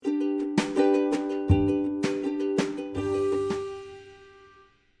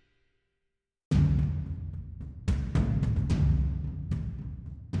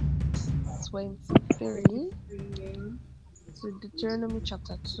23 Yeah. to Deuteronomy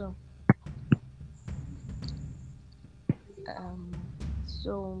chapter 2.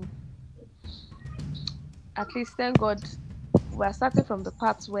 So at least thank God we're starting from the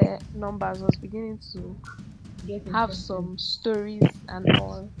part where Numbers was beginning to Get have interested. some stories and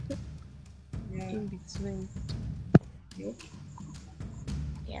all Yeah. in between. Yep.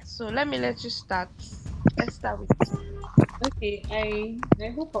 Yeah, so let you start. Let's start with Okay, I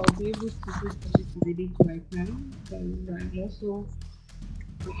hope I'll be able to do justice to the little I can because I'm also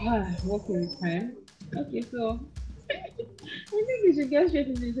working with time. Okay, so I think we should get straight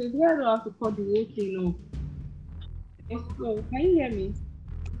into this. We don't have to cut the whole thing off. Okay, so can you hear me?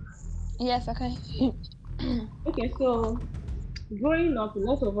 yes, okay. Okay, so growing up, a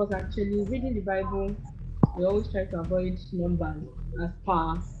lot of us actually reading the Bible, we always try to avoid numbers as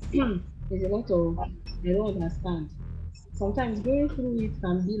far. There's a lot of I don't understand. Sometimes going through it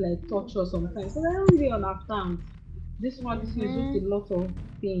can be like torture sometimes. So I don't really understand. This is just Mm-hmm. a lot of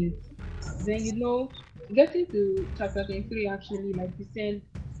things. Then getting to chapter 23 actually, like you said,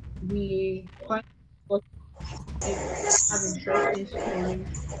 we find what have interesting stories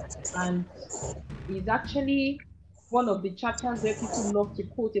and is actually one of the chapters where people love to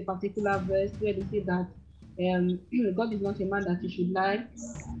quote a particular verse where they say that God is not a man that he should lie,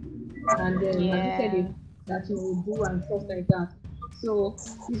 and as you said, Yeah. that he will do and stuff like that. So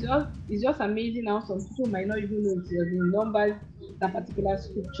it's just amazing how some people might not even know it's the numbers that particular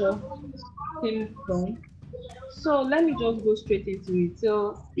scripture came from. So let me just go straight into it.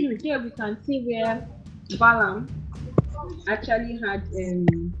 So here we can see where Balaam actually had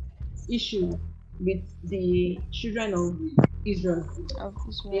issue with the children of Israel. Of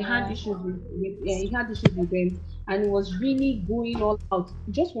They Israel, had yeah. issues he had issues with them, and he was really going all out.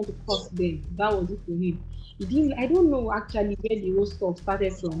 He just want to curse them. That was it for him. He didn't. I don't know actually where the whole stuff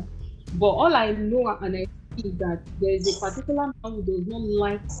started from, but all I know and I see is that there is a particular man who does not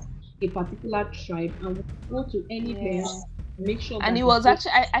like a particular tribe and will go to any length Yeah. to make sure And that it he was gets.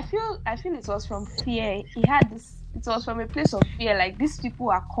 actually I feel it was from fear. He had this it was from a place of fear, like these people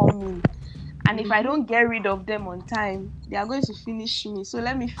are coming. And if I Mhm. don't get rid of them on time, they are going to finish me. So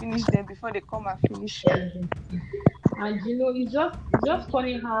let me finish them before they come and finish me. And it's just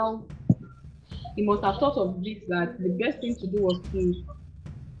funny how he must have thought of this that the best thing to do was to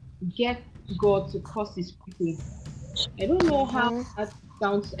get God to curse his people. I don't know how Mm-hmm. that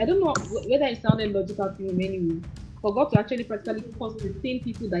sounds. I don't know whether it sounded logical to him anyway. For God to actually practically curse the same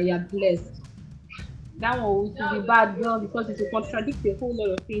people that he had blessed. That one will be bad girl because it will contradict a whole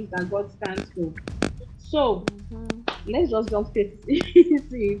lot of things that God stands for. So Mm-hmm. let's just jump straight into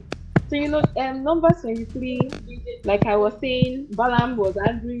it. So Numbers 23, like I was saying, Balaam was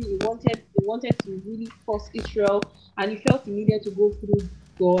angry. He wanted to really curse Israel, and he felt he needed to go through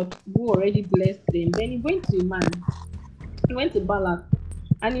God, who already blessed them. Then he went to a man. He went to Balak,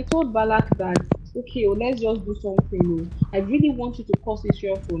 and he told Balak that, okay, oh, let's just do something. Oh. I really want you to curse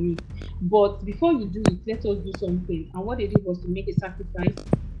Israel for me. But before you do it, let us do something. And what they did was to make a sacrifice.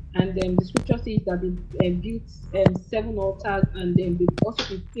 And the scripture says that they built seven altars, and then they also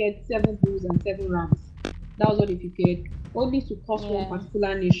prepared seven bulls and seven rams. That was what they prepared, only to curse one Yeah.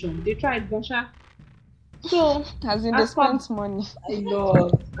 particular nation. They tried, Gonsha. So, As in they as per spent money. I know,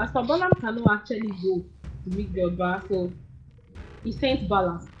 as per Balaam cannot actually go to meet God, so he sent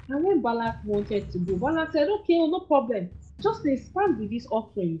Balak. And when Balak wanted to go, Balak said, okay, oh, no problem. Just say, stand with these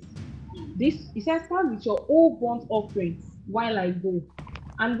offerings. He said, stand with your whole burnt offering while I go.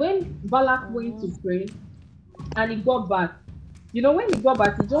 And when Balak went to Mm-hmm. pray and he got back, when he got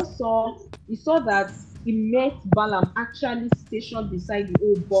back, he saw that he met Balaam actually stationed beside the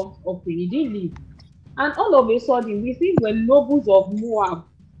old burnt offering. He didn't leave. And all of a sudden, we think we're nobles of Moab.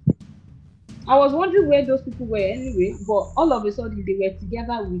 I was wondering where those people were anyway, but all of a sudden they were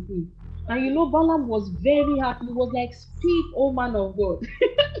together with him. And Balaam was very happy. He was like, speak, oh man of God.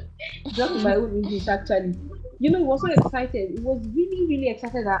 Just in my own English, actually. He was so excited. He was really, really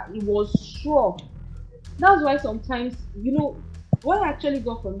excited that he was sure. That's why sometimes, what I actually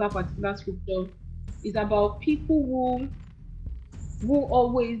got from that particular scripture is about people who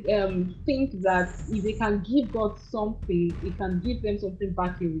always think that if they can give God something, He can give them something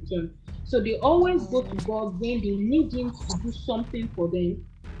back in return. So they always go to God when they need Him to do something for them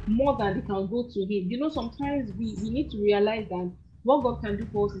more than they can go to Him. Sometimes we need to realize that what God can do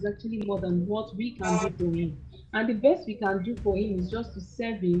for us is actually more than what we can do for Him. And the best we can do for Him is just to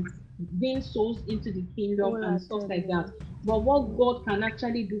serve Him, gain souls into the kingdom All and are stuff like that. telling. But what God can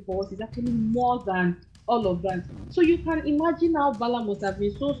actually do for us is actually more than all of that. So you can imagine how Balaam must have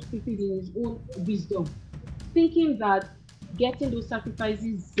been so stupid in his own wisdom, thinking that getting those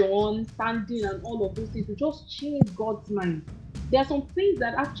sacrifices done, standing, and all of those things to just change God's mind. There are some things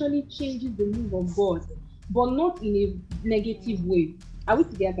that actually changes the move of God, but not in a negative way. Are we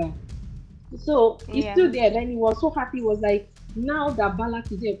together? So he's Yeah. still there. Then he was so happy. He was like, now that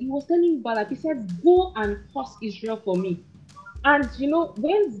Balak is there, he was telling Balak, he said, go and curse Israel for me. And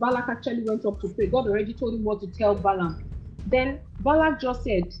when Balak actually went up to pray, God already told him what to tell Balaam. Then Balak just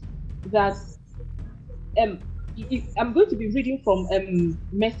said that I'm going to be reading from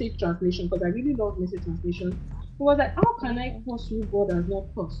message translation because I really love message translation. He was like, how can I Okay. curse who God has not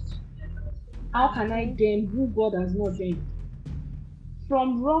cursed? How can I Okay. damn who God has not damned?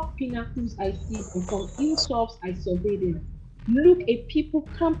 From rock pinnacles I see them, from hilltops I survey them. Look, a people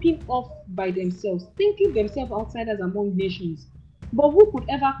camping off by themselves, thinking themselves outsiders among nations. But who could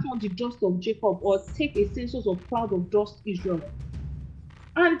ever count the dust of Jacob or take a census of cloud of dust Israel?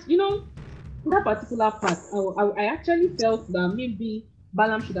 And that particular part, I actually felt that maybe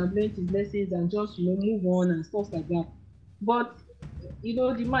Balaam should have learned his lessons and just move on and stuff like that. But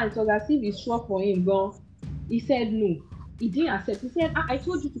the man, it was as if it's sure for him, God. He said no. He didn't accept. He said, I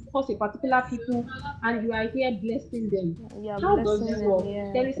told you to curse a particular people and you are here blessing them. You're How does blessing it them, work?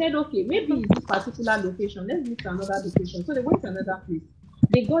 yeah. Then he said, okay, maybe it's this particular location. Let's move to another location. So they went to another place.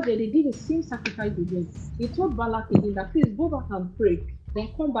 They got there, they did the same sacrifice again. He told Balak again that please go back and pray. Then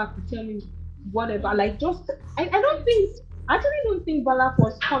come back to tell me whatever. Like just I actually don't think Balak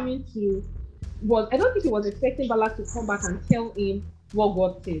was coming to was I don't think he was expecting Balak to come back and tell him what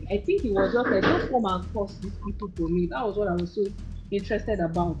God said. I think he was just like, just come and curse these people for me. That was what I was so interested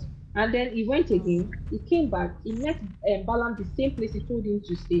about. And then he went again. He came back. He met Balaam the same place he told him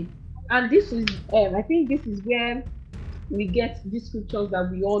to stay. And this is, I think, this is where we get these scriptures that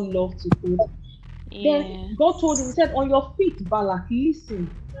we all love to quote. Then Yeah. God told him, He said, "On your feet, Balak,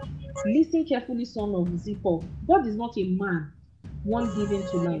 listen, listen carefully, son of Zippor. God is not a man, one given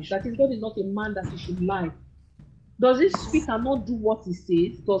to lie. That is, God is not a man that he should lie. Does he speak and not do what he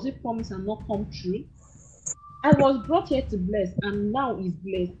says? Does he promise and not come true? I was brought here to bless, and now is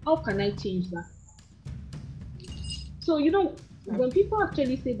blessed. How can I change that?" So when people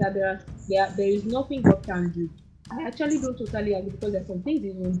actually say that there is nothing God can do, I actually don't totally agree because there are some things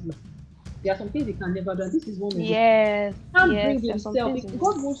he won't do. There are some things he can never do, and this is one of it. Yes. He can't Yes. bring There's some himself. things If in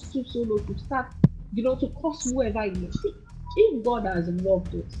God wants to solo to start, to curse whoever he wants. See, if God has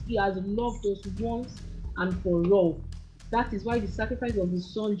loved us, He has loved us once and for all. That is why the sacrifice of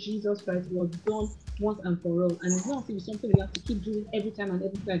His Son Jesus Christ was done once and for all, and it's not as if it's something we have to keep doing every time and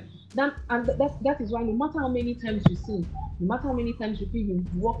every time. That is why no matter how many times you sin, no matter how many times you feel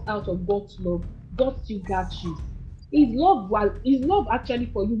you've walked out of God's love, God still got you. His love actually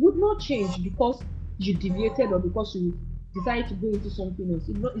for you would not change because you deviated or because you decided to go into something else.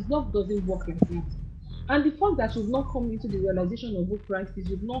 His love doesn't work like that. And the fact that you've not come into the realization of who Christ is,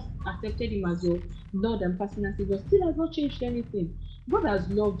 you've not accepted Him as your Lord and personal Savior, still has not changed anything. God has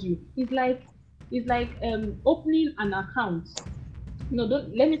loved you. It's like opening an account. No,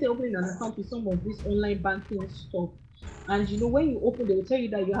 don't let me say opening an account with some of this online banking stuff. And when you open, they will tell you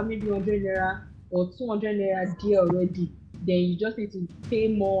that you have maybe 100 naira or 200 naira there already. Then you just need to pay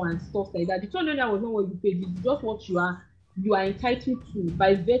more and stuff like that. The 200 naira was not what you paid, it's just what you are entitled to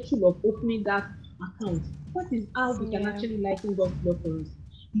by virtue of opening that account. That is how we can yeah. actually lighten God's love for us.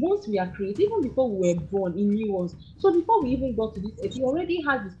 Once we are created, even before we were born, He knew us. So before we even got to this earth, He already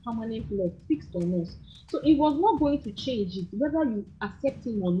has His permanent love fixed on us. So He was not going to change it, whether you accept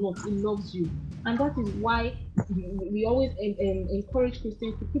Him or not. He loves you, and that is why we always encourage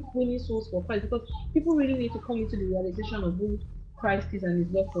Christians to keep winning souls for Christ, because people really need to come into the realization of who Christ is and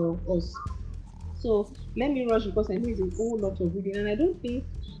His love for us. So let me rush because I know it's a whole lot of reading, and I don't think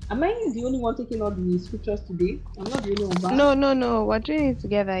am I the only one taking all the scriptures today? I'm not the only one, but No, no, no. We're doing it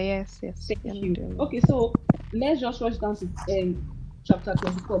together. Yes, yes. You're thank not you. doing Okay, so let's just rush down to chapter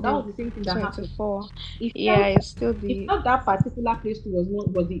 24. That it. was the same thing that happened. 24. It Yeah, felt it's still it the. felt that particular place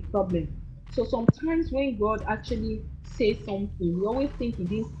was the problem. So sometimes when God actually says something, we always think He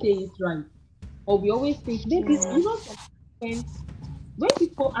didn't say it right, or we always think maybe when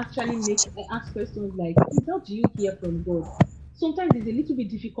people actually ask questions like, "Please, how do you hear from God?" Sometimes it's a little bit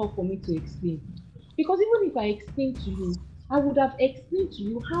difficult for me to explain, because even if I explain to you, I would have explained to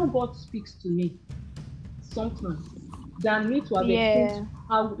you how God speaks to me sometimes than me to have explained to Yeah. you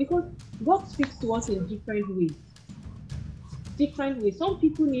how, because God speaks to us in different ways. Different ways. Some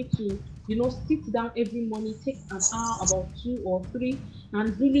people need to, sit down every morning, take an hour, about 2 or 3,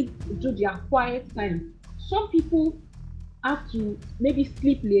 and really do their quiet time. Some people have to maybe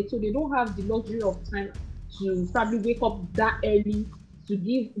sleep late, so they don't have the luxury of time to probably wake up that early to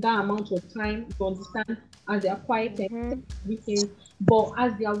give that amount of time to understand. as they are quiet and weekends. But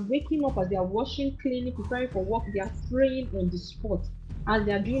as they are waking up, as they are washing, cleaning, preparing for work, they are praying on the spot as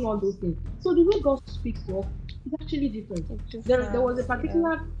they are doing all those things. So the way God speaks to us is actually different. It There was a differs, yeah.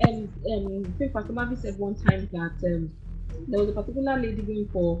 particular I think Pastor Marvin said one time that there was a particular lady going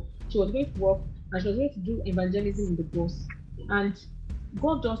for she was going to work and she was going to do evangelism in the bus. And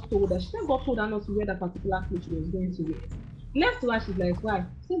God just told her, she said God told her not to wear that particular clothes she was going to wear. Left to her, she's like, why?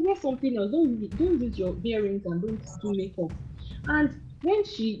 She said, wear something else. Don't use your earrings and don't do makeup. And when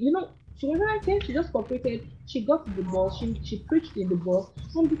she was right there, she just cooperated. She got to the bus, she preached in the bus,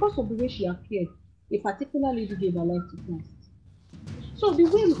 and because of the way she appeared, a particular lady gave her life to Christ. So the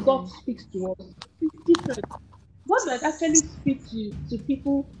way God speaks to us is different. God might actually speak to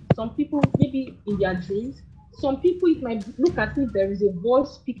people, some people maybe in their dreams. Some people it might look as if there is a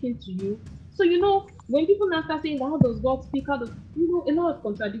voice speaking to you. So when people now start saying, how does God speak? How does a lot of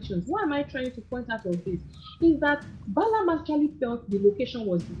contradictions. What am I trying to point out of this? Is that Balaam actually felt the location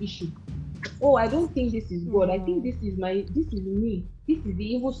was the issue. Oh, I don't think this is God. I think this is me. This is the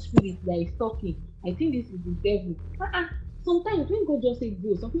evil spirit that is talking. I think this is the devil. Sometimes when God just says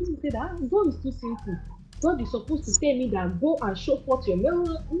go, some people say that God is too simple. God is supposed to tell me that go and show forth your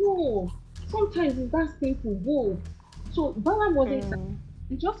mirror. No, sometimes it's that simple. Go. So Balaam wasn't.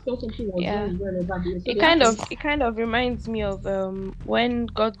 He just felt something was Yeah. wrong wherever they were. So they had to. It kind of reminds me of when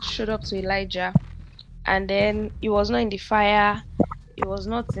God showed up to Elijah, and then he was not in the fire, he was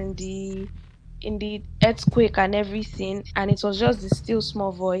not in the earthquake and everything, and it was just the still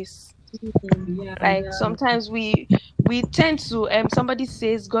small voice. Yeah, Like yeah, sometimes we tend to somebody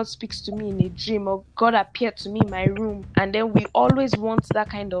says God speaks to me in a dream or God appeared to me in my room, and then we always want that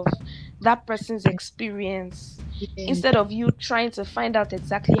kind of that person's experience yeah, instead of you trying to find out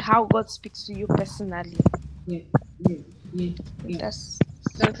exactly how God speaks to you personally. yeah, yeah, yeah, yeah. That's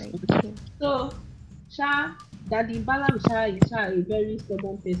That's very true. key. So, Daddy Balaam is a very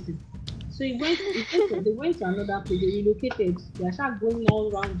stubborn person. So they went to another place, they relocated, they are going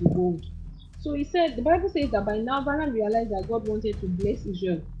all around the world. So the Bible says that by now Balaam realized that God wanted to bless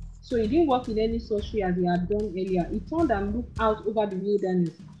Israel. So he didn't work in any sorcery as he had done earlier. He turned and looked out over the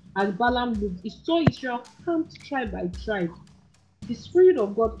wilderness. As Balaam looked, he saw Israel camped tribe by tribe. The Spirit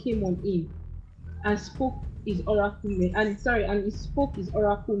of God came on him and spoke his and he spoke his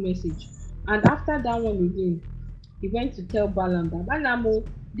oracle message. And after that one again, he went to tell Balaam that Balaam, oh,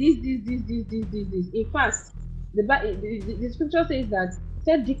 this. In fact, the scripture says that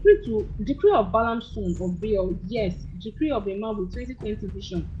said decree of Balaam's son of Beor, yes, decree of a man with 2020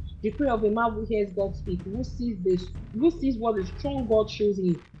 vision, decree of a man who hears God speak, who sees what the strong God shows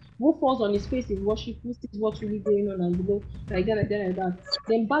him, who falls on his face in worship, who sees what's really going on, and like that.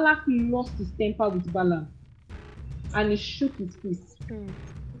 Then Balak lost his temper with Balaam and he shook his fist.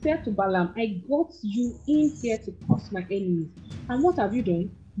 He said to Balaam, I got you in here to curse my enemies. And what have you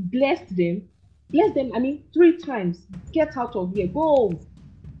done? Blessed them. Bless them, I mean, 3 times. Get out of here. Go home.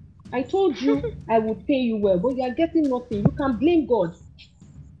 I told you I would pay you well, but you are getting nothing. You can blame God.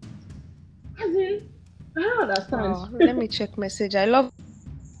 As in, I don't understand. Wow, let me check message. I love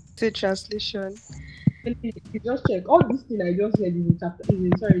the translation. You just check. All this thing I just said is in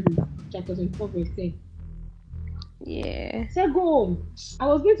chapter 24, verse 10. Yeah. Say, go home. I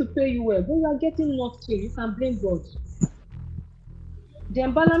was going to pay you well, but you are getting nothing. You can blame God.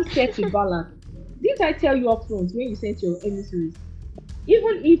 Then Balaam said to Balak, didn't I tell you up front when you sent your emissaries?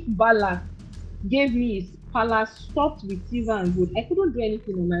 Even if Balak gave me his palace stuffed with silver and gold, I couldn't do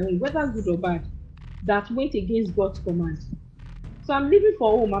anything on my own, whether good or bad, that went against God's command. So I'm leaving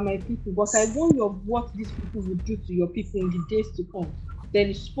for home and my people, but I warn you of what these people will do to your people in the days to come. Then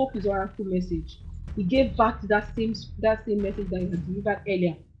he spoke his oracle message. He gave back that same message that he had delivered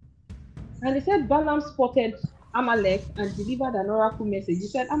earlier. And he said Balaam spotted Amalek and delivered an oracle message. He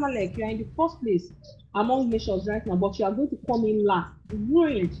said, Amalek, you are in the first place among nations right now, but you are going to come in last,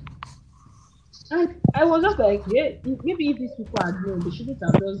 ruined. And I was just like, yeah, maybe if these people had known, they shouldn't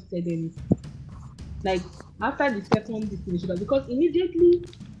have just said anything. Like after the second destination, because immediately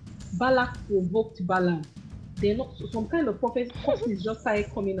Balak provoked Balaam. Some kind of curses just started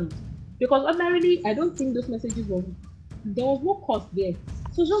coming out. Because ordinarily, I don't think those messages were there was no curse there.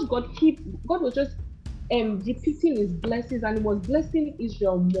 So just God was just repeating his blessings and he was blessing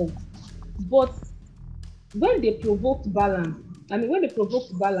Israel more. But when they provoked Balak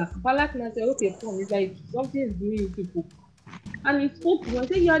now said, okay, come, it's like something is doing you people. And he spoke to him and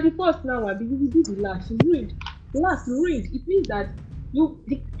said, you are the first now, I believe you be the last. You ruined. Last ruined. It means that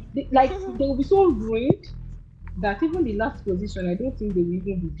like they will be so ruined that even the last position, I don't think they will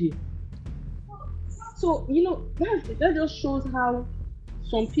even be there. So that just shows how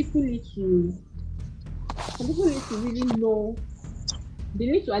some people need to Some people need to really know, they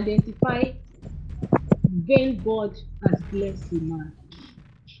need to identify when God has blessed a man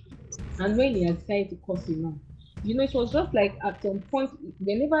and when he has decided to curse a man. It was just like at some point,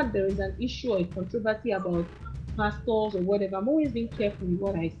 whenever there is an issue or a controversy about pastors or whatever, I'm always being careful with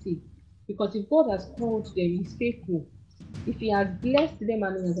what I say. Because if God has called them, he's faithful. If he has blessed them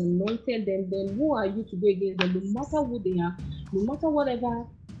and he has anointed them, then who are you to go against them? No matter who they are, no matter whatever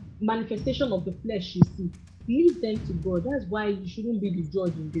manifestation of the flesh you see, leave them to God. That's why you shouldn't be the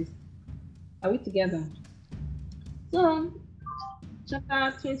judge in this. Are we together? So,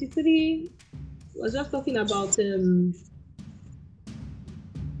 chapter 23 was just talking about the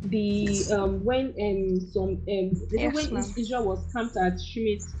when some they say when Yes, ma'am. Israel was camped at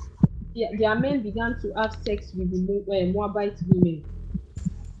Shemit, their men began to have sex with the Moabite women.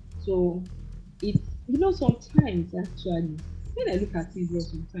 So it's sometimes actually when I look at Israel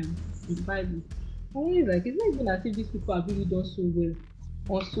sometimes in the Bible, I'm always like it's not even as if these people have really done so well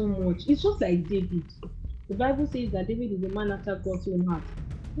or so Hmm. much. It's just like David. The Bible says that David is a man after God's own heart.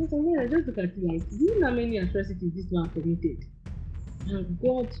 And sometimes I just look at it like, do you know how many atrocities this man committed? And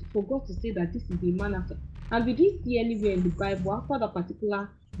God, for God to say that this is a man after, and we didn't see anywhere in the Bible after that particular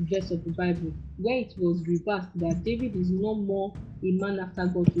verse of the Bible where it was reversed that David is no more a man after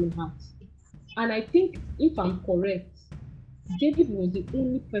God's own heart. And I think, if I'm correct, David was the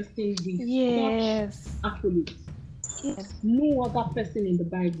only person with such Yes. accolades. Yes. No other person in the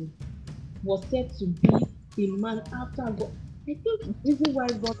Bible was said to be a man after God. I think the reason why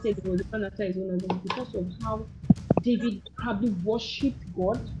God said he was a man after his own heart was because of how David probably worshipped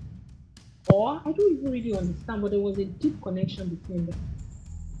God, or I don't even really understand, but there was a deep connection between them.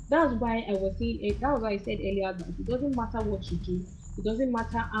 That's why I was saying that was why I said earlier that it doesn't matter what you do, it doesn't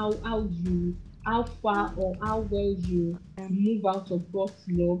matter how far or how well you move out of God's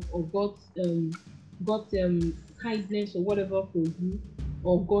love or God's kindness or whatever for you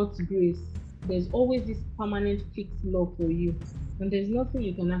or God's grace. There's always this permanent fixed love for you, and there's nothing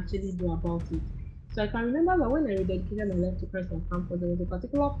you can actually do about it. So I can remember that when I rededicated my life to Christ on campus, there was a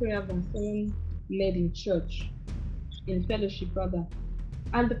particular prayer that someone led in church, in fellowship rather,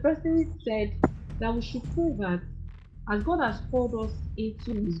 and the person said that we should pray that as God has called us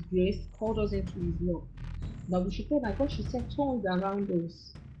into His grace, called us into His love, that we should pray that God should set tongues around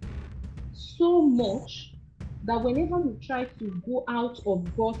us so much that whenever we try to go out of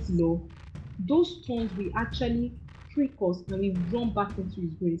God's love, those tongues will actually prick us and we run back into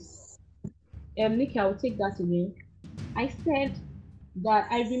His grace. Nikki, I'll take that again. I said that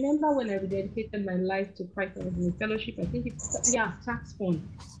I remember when I rededicated my life to Christ, I was in a fellowship, I think it's, yeah, tax fund.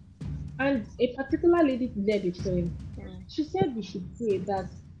 And a particular lady led a prayer. Hmm. She said we should pray that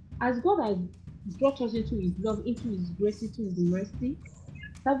as God has brought us into His love, into His grace, into His mercy,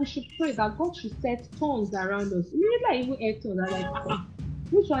 that we should pray that God should set tongues around us. Immediately I even heard tongues, I'm like,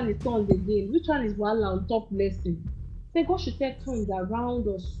 which one is tongues again? Which one is one on top lesson? Say God should set tongues around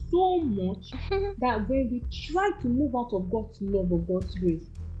us so much that when we try to move out of God's love or God's grace,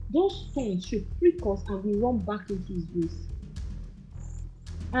 those tongues should prick us and we run back into His grace.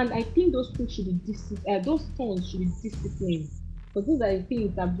 And I think those things should be those tones should be disciplined. Because those are the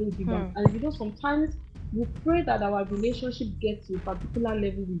things that bring you back. Hmm. And sometimes we pray that our relationship gets to a particular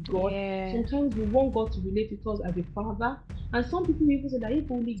level with God. Yeah. Sometimes we want God to relate with us as a father. And some people even say that if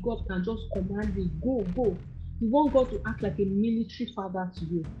only God can just command me, go, go. You want God to act like a military father to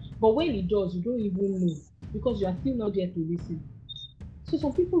you. But when He does, you don't even know because you are still not there to listen. So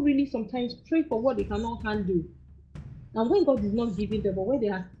some people really sometimes pray for what they cannot handle. And when God is not giving them, or when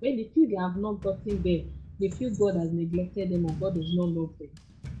they feel they have not gotten there, they feel God has neglected them or God does not love them.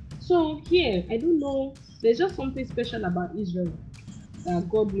 So here, I don't know. There's just something special about Israel that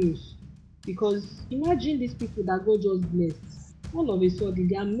God knows. Because imagine these people that God just blessed. All of a sudden,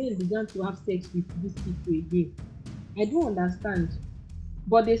 their men began to have sex with these people again. I don't understand.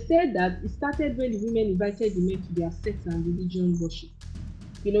 But they said that it started when the women invited the men to their sex and religion worship.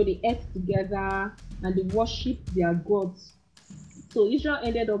 They ate together and they worshiped their gods. So Israel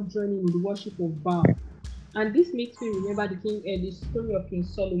ended up joining in the worship of Baal. And this makes me remember the story of King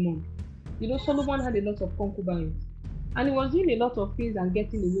Solomon. Solomon had a lot of concubines. And he was doing a lot of things and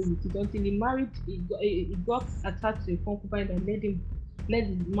getting away with it until he got attached to a concubine that led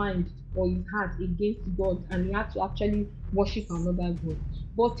his mind or his heart against God, and he had to actually worship another God.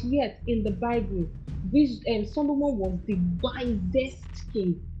 But yet, in the Bible, Solomon was the wisest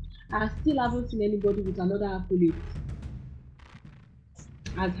king. I still haven't seen anybody with another accolade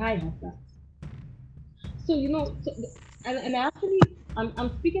as high as that. So and I actually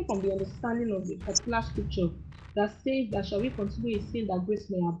I'm speaking from the understanding of the particular scripture that says that shall we continue in sin that grace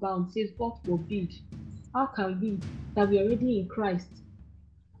may abound, says God forbid. How can we that we are already in Christ?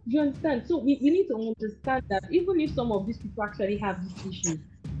 Do you understand? So we need to understand that even if some of these people actually have these issues,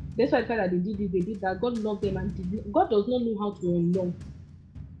 that's why I felt that they did this, they did that. God loved them and God does not know how to unlove.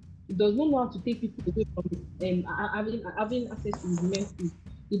 He does not know how to take people away from having access to his mercy.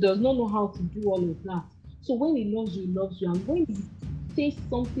 He does not know how to do all of that. So when he loves you, and when he says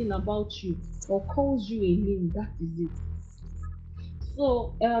something about you or calls you a name, that is it.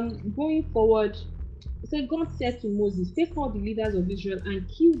 So going forward, so God said to Moses, take all the leaders of Israel and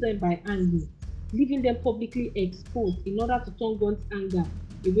kill them by hanging, leaving them publicly exposed in order to turn God's anger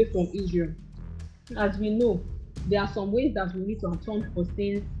away from Israel. As we know, there are some ways that we need to atone for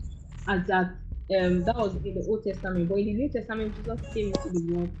sins, as that was in the Old Testament. But in the New Testament, Jesus came into the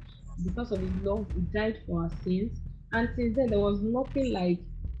world because of his love, he died for our sins. And since then, there was nothing like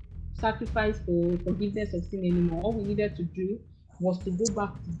sacrifice for forgiveness of sin anymore. All we needed to do was to go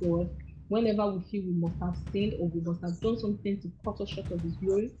back to God whenever we feel we must have sinned or we must have done something to cut us short of His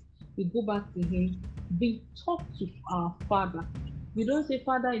glory. We go back to Him. We talk to our Father. We don't say,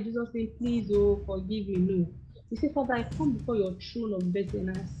 Father, in Jesus' name, please, oh, forgive me. No. We say, Father, I come before your throne of mercy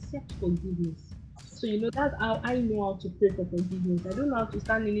and I accept forgiveness. So, that's how I know how to pray for forgiveness. I don't know how to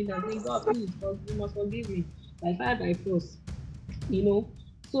stand in it and say, God, please, you must forgive me by fire, by force you know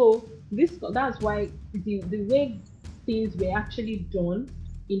so that's why the way things were actually done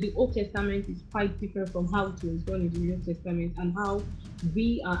in the Old Testament is quite different from how it was done in the New Testament and how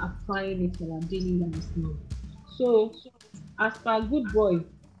we are applying it to our daily lives now. So as per good boy,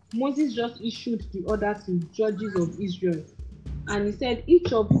 Moses just issued the order to judges of Israel, and he said,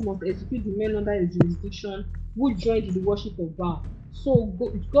 each of you must execute the men under his jurisdiction who joined in the worship of Baal. So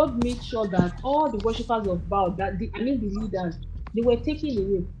God made sure that all the worshippers of Baal, the leaders, they were taken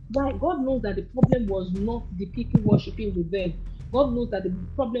away. Why? God knows that the problem was not the people worshiping with them. God knows that the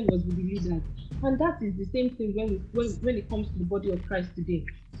problem was with the leaders. And that is the same thing when it comes to the body of Christ today.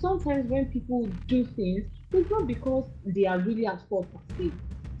 Sometimes when people do things, it's not because they are really at fault per se.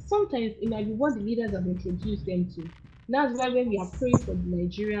 Sometimes it might be what the leaders have introduced them to. That's why when we are praying for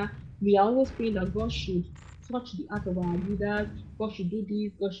Nigeria, we are always praying that God should touch the heart of our leaders. God should do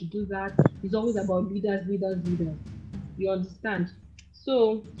this, God should do that. It's always about leaders, leaders, leaders. You understand?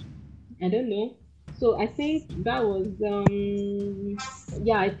 So I don't know. So I think that was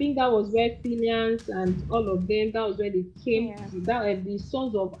yeah, I think that was where Phineas and all of them, that was where they came Yeah. to that the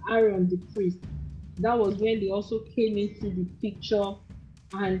sons of Aaron the priest. That was when they also came into the picture,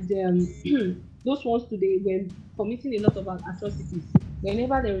 and those ones today were committing a lot of atrocities.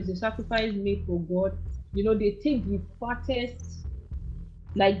 Whenever there is a sacrifice made for God, they take the fattest,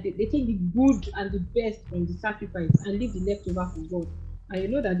 like they take the good and the best from the sacrifice and leave the leftover for God. And you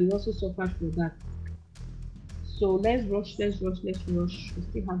know that they also suffered for that. So let's rush, let's rush, let's rush. We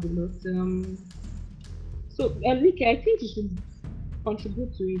still have a lot. So Enrique, I think you should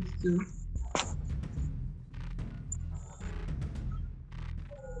contribute to it too.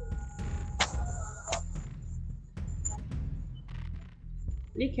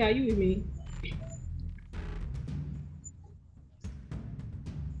 Enrique, are you with me?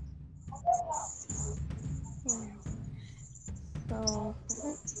 Yeah. So,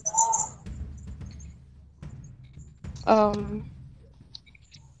 um,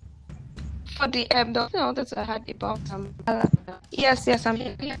 for the thing I wanted to add about yes, yes, I'm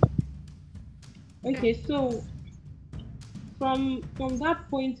here. Okay, so from that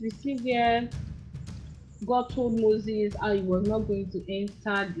point we see where God told Moses how he was not going to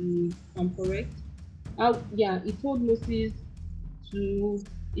enter the correct. Yeah, he told Moses to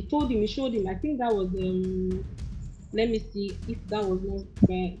he told him, he showed him, I think that was let me see if that was not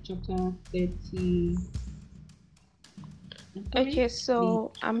by chapter 30. I'm Okay, coming. Please.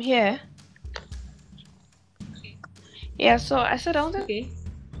 so I'm here. Yeah, so I said I wanted Okay.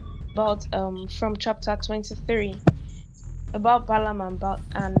 about from chapter 23 about Balaam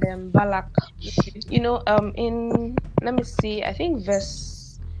and Balak. In let me see, I think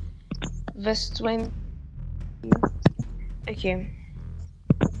verse 20. Okay,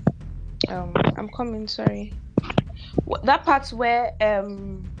 I'm coming. Sorry, that part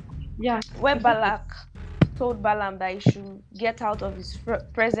Yeah, where it's okay. Balak told Balaam that he should get out of his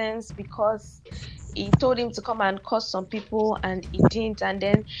presence because he told him to come and curse some people and he didn't. And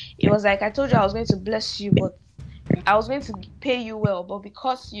then it was like, I told you I was going to bless you, but I was going to pay you well, but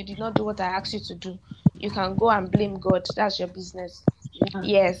because you did not do what I asked you to do, you can go and blame God. That's your business. Yeah.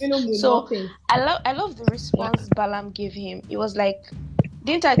 Yes. So Nothing. I love the Yeah. response Balaam gave him. It was like,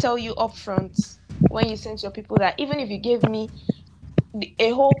 didn't I tell you up front when you sent your people that even if you gave me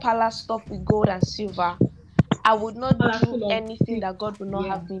a whole palace stuffed with gold and silver, I would not All are do full of anything things. that God would not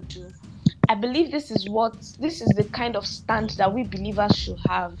Yeah. have me do. I believe this is the kind of stand that we believers should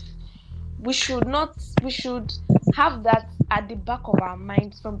have. We should not we should have that at the back of our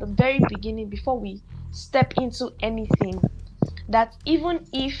minds from the very beginning before we step into anything, that even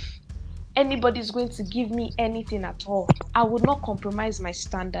if anybody is going to give me anything at all, I would not compromise my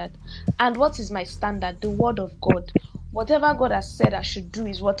standard. And what is my standard? The word of God. Whatever God has said I should do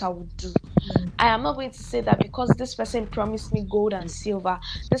is what I would do. Mm. I am not going to say that because this person promised me gold and silver,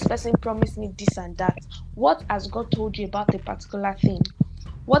 this person promised me this and that. What has God told you about a particular thing?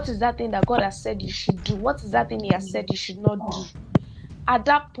 What is that thing that God has said you should do? What is that thing He has said you should not do? At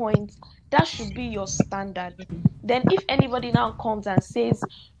that point, that should be your standard. Then, if anybody now comes and says,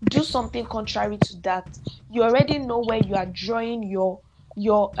 do something contrary to that, you already know where you are drawing your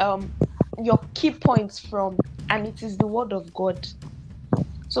your key points from, and it is the word of God.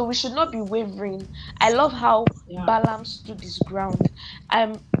 So we should not be wavering. I love how Yeah. Balaam stood his ground.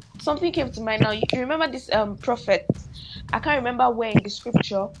 Something came to mind now. You remember this prophet? I can't remember where in the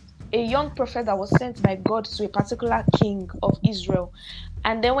scripture. A young prophet that was sent by God to a particular king of Israel.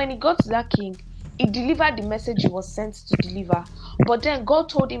 And then when he got to that king, he delivered the message he was sent to deliver. But then God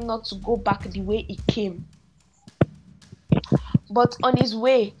told him not to go back the way he came. But on his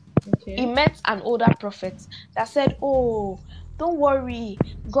way, he Okay. met an older prophet that said, "Oh, don't worry.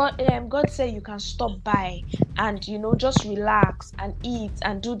 God said you can stop by and just relax and eat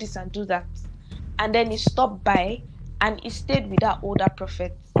and do this and do that." And then he stopped by and he stayed with that older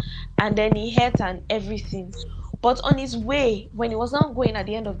prophet. And then he ate and everything. But on his way, when he was not going at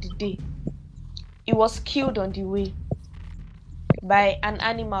the end of the day, he was killed on the way by an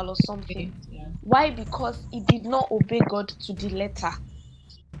animal or something. Okay. Yeah. Why? Because he did not obey God to the letter.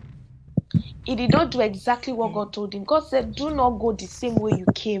 He did not do exactly what Mm. God told him. God said, do not go the same way you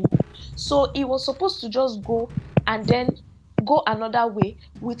came. So he was supposed to just go and then go another way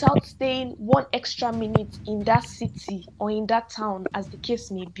without staying 1 extra minute in that city or in that town, as the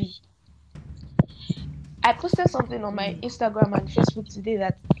case may be. I posted something on my Mm. Instagram and Facebook today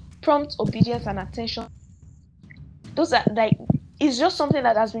that prompt obedience and attention. Those are like, it's just something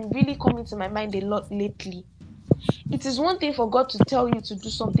that has been really coming to my mind a lot lately. It is one thing for God to tell you to do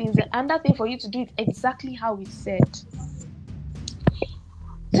something, it's another thing for you to do it exactly how He said.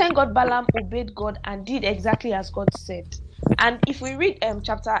 Thank God Balaam obeyed God and did exactly as God said. And if we read I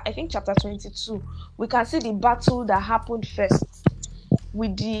think chapter 22, we can see the battle that happened first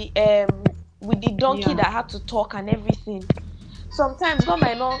with the donkey Yeah. that had to talk and everything. Sometimes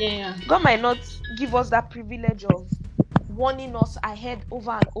Yeah. God might not give us that privilege of warning us ahead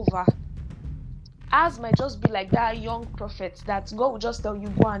over and over. Ours might just be like that young prophet that God will just tell you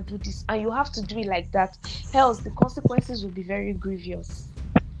go and do this and you have to do it like that. Else the consequences will be very grievous.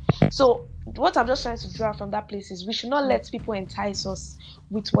 So what I'm just trying to draw from that place is we should not let people entice us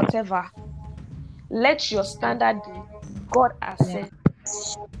with whatever. Let your standard be God has Yeah. said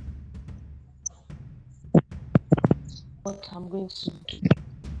what I'm going to do.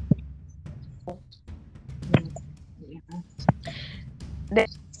 Mm. Yeah. Then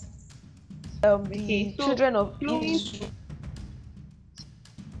Okay. the So children of flowing. Israel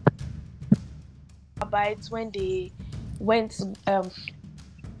when they went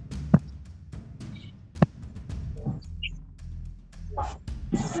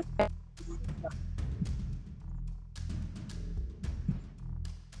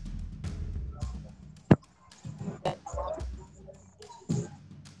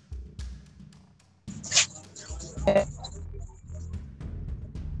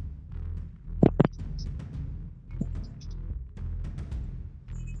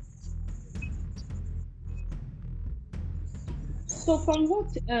So from what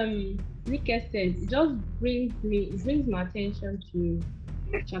Nika said, it just it brings my attention to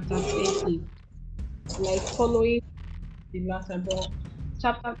chapter 30, like following the latter. But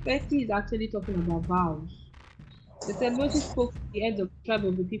chapter 30 is actually talking about vows. They said Moses spoke to the heads of the tribe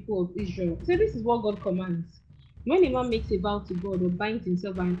of the people of Israel. So this is what God commands. When a man makes a vow to God or binds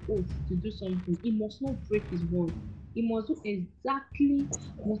himself by an oath to do something, he must not break his word. He must do exactly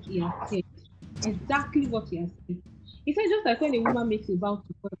what he has said. Exactly what he has said. He said just like when a woman makes a vow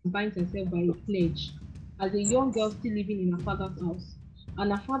to God and binds herself by a pledge, as a young girl still living in her father's house,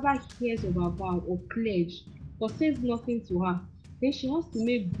 and her father hears of her vow or pledge, but says nothing to her, then she has to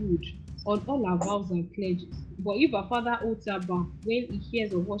make good on all her vows and pledges. But if her father holds her back when he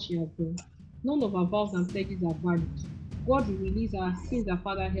hears of what she has done, none of her vows and pledges are valid. God will release her since her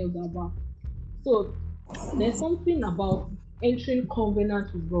father held her back. So there's something about entering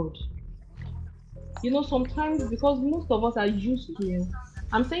covenant with God. Sometimes because most of us are used to,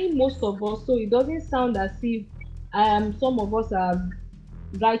 I'm saying most of us, so it doesn't sound as if some of us are.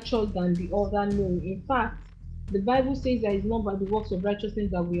 righteous than the other. No, in fact, the Bible says that it's not by the works of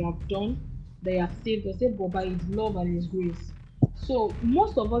righteousness that we have done they have saved us, but by His love and His grace. So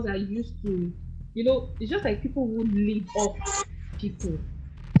most of us are used to, it's just like people who live off people.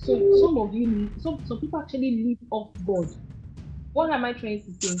 So some of you, some people actually live off God. What am I trying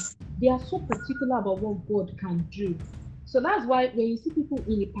to say? They are so particular about what God can do. So that's why when you see people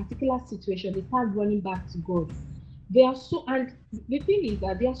in a particular situation, they start running back to God. They are so, and the thing is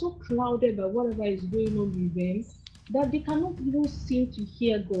that they are so clouded by whatever is going on with them that they cannot even seem to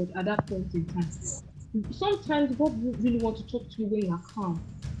hear God at that point in time. Sometimes God really want to talk to you when you are calm,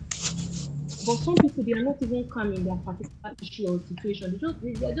 but some people they are not even calm in their particular issue or situation.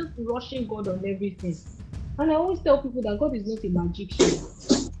 They are just rushing God on everything. And I always tell people that God is not a magician.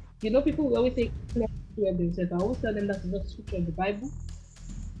 People will always say, "Let them do it themselves." I always tell them that is not scripture in the Bible.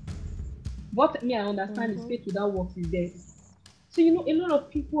 What me I understand is Mm-hmm. faith without works is dead. So, a lot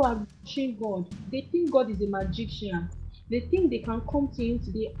of people are rushing God. They think God is a magician. They think they can come to Him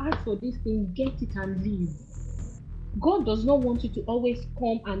today, ask for this thing, get it, and leave. God does not want you to always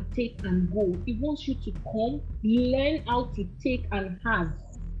come and take and go. He wants you to come, learn how to take and have,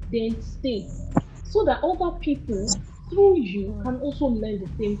 then stay. So that other people through you can Mm. also learn the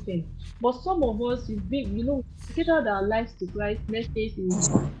same thing. But some of us, we catered our lives to Christ, let's say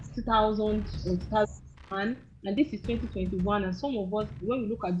since 2000 or 2001, and this is 2021. And some of us, when we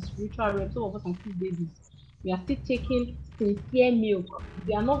look at the spiritual realm, some of us are still babies. We are still taking sincere milk.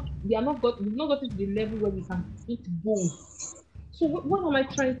 We've not gotten to the level where we can eat bone. So what am I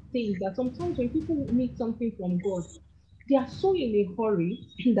trying to say is that sometimes when people need something from God, they are so in a hurry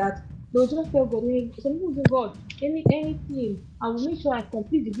that they'll just tell God, hey, some people say, God, anything, I will make sure I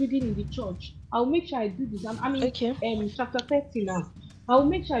complete the building in the church. I'll make sure I do this. I'm in Okay. chapter 30 now. I will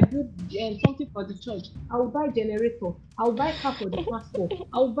make sure I build something for the church. I will buy generator. I will buy car for the pastor.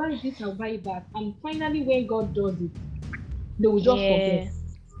 I will buy this. I will buy that. And finally, when God does it, they will just forget. Yeah.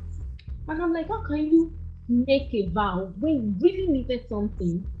 And I'm like, how can you make a vow when you really needed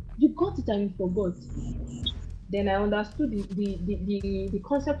something? You got it and you forgot. Then I understood the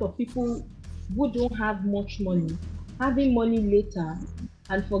concept of people who don't have much money, having money later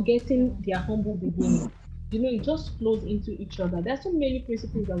and forgetting Mm. their humble beginning. It just flows into each other. There's so many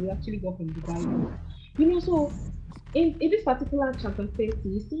principles that we actually got from the Bible. So in this particular chapter 30,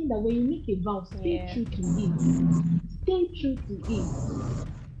 it's saying that when you make a vow, stay Yeah. true to it. Stay true to it.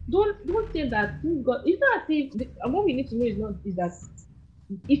 Don't say that God. It's not as if what we need to know is that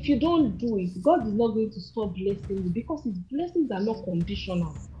if you don't do it, God is not going to stop blessing you because His blessings are not Mm.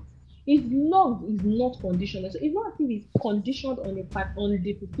 conditional. His love is not conditional. So it's not as if it's conditioned on on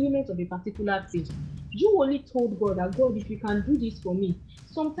the fulfillment of a particular thing. You only told God that God, if you can do this for me.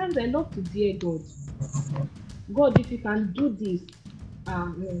 Sometimes I love to dear God. God, if you can do this,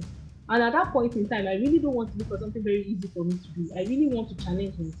 no. And at that point in time, I really don't want to look for something very easy for me to do. I really want to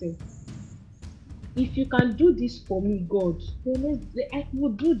challenge myself. If you can do this for me, God, then I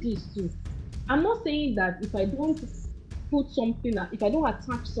will do this too. I'm not saying that if I don't put something, if I don't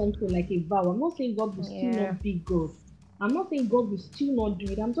attach something like a vow, I'm not saying God will still Yeah. not be God. I'm not saying God will still not do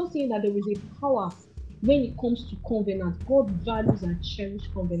it. I'm just saying that there is a power when it comes to covenant. God values and cherishes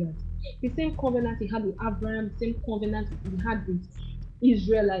covenant. The same covenant He had with Abraham, the same covenant He had with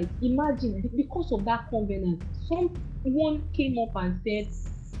Israelites. Imagine because of that covenant, someone came up and said,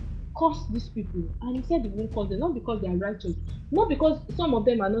 curse these people. And He said He won't curse them, not because they are righteous, not because some of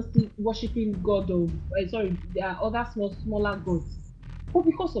them are not still worshiping God or sorry, there are other smaller gods, but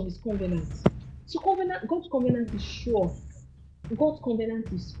because of His covenant. So God's covenant is sure, God's covenant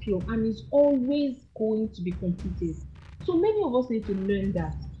is pure, and is always going to be completed. So many of us need to learn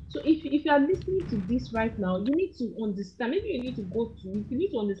that. So if you are listening to this right now, you need to understand. Maybe you need to go to. If you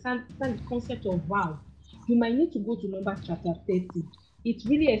need to understand the concept of vow, you might need to go to Numbers chapter 30. It's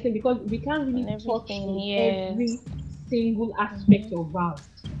really exciting because we can't And really touch everything. on Yes. every single aspect Mm-hmm. of vow,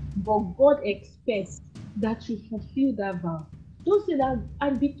 but God expects that you fulfill that vow. Don't say that,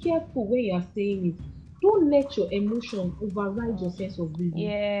 and be careful when you are saying it. Don't let your emotion override your Mm. sense of reason.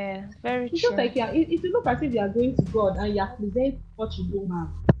 Yeah. Very It's just true. like if you look as if you are going to God and you are presenting what you don't have.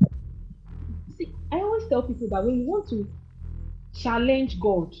 See, I always tell people that when you want to challenge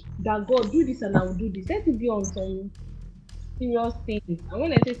God, that God do this and I will do this, let it be on some serious things. And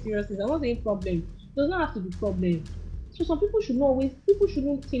when I say serious things, I'm not saying problem. It does not have to be problem. So some people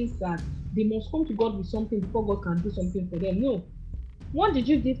shouldn't think that they must come to God with something before God can do something for them. No. What did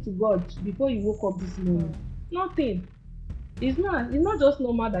you give to God before you woke up this morning? Mm. Nothing. It's not just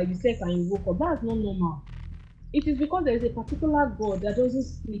normal that you slept and you woke up. That's not normal. It is because there is a particular God that doesn't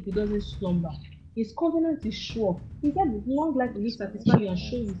sleep, he doesn't slumber. His covenant is sure. He said, with long life will you satisfy you and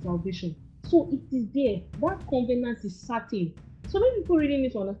show you salvation. So it is there. That covenant is certain. So maybe people really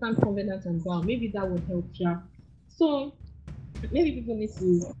need to understand covenant and vow. Maybe that would help, yeah. So maybe people need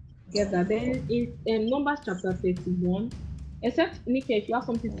to get that. Then in Numbers chapter 31, except Nika, if you have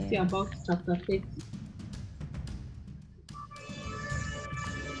something to say Yeah. about chapter 30.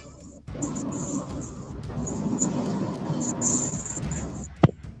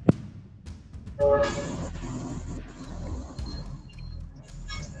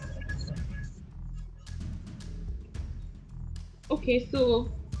 Okay,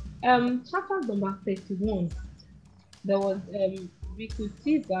 so chapter number 31, there was we could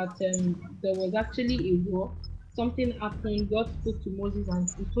see that there was actually a war. Something happened. God spoke to Moses and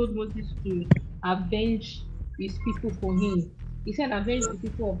he told Moses to avenge his people for him. He said, avenge the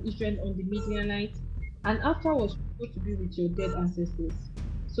people of Israel on the Midianites, and afterwards go to be with your dead ancestors.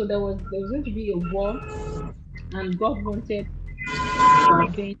 So there was going to be a war, and God wanted to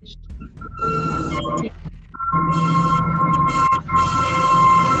avenge him.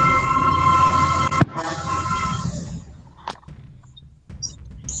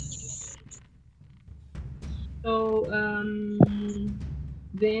 So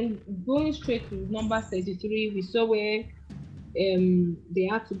then going straight to Numbers 33, we saw where they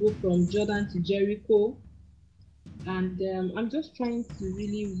had to go from Jordan to Jericho, and I'm just trying to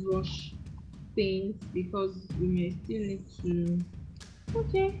really rush things because we may still need to.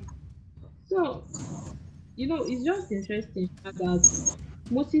 Okay, so it's just interesting that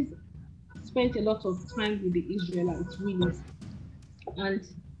Moses spent a lot of time with the Israelites, really, and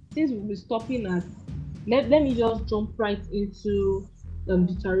since we'll be stopping at, let me just jump right into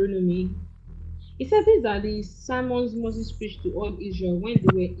Deuteronomy. He said these are the sermons Moses preached to all Israel when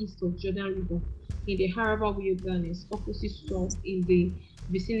they were east of Jordan River in the Araba wilderness, opposite Suf in the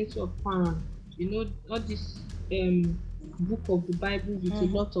vicinity of Paran. All this book of the Bible with a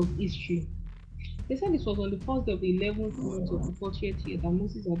Mm-hmm. lot of history. They said it was on the first day of the 11th month of the 40th year that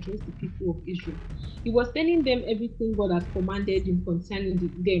Moses addressed the people of Israel. He was telling them everything God had commanded him concerning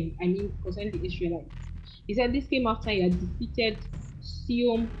them, I mean, concerning the Israelites. He said this came after he had defeated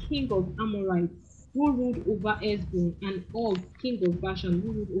Sihon, king of Amorites, who ruled over Hezbon, and Og, king of Bashan,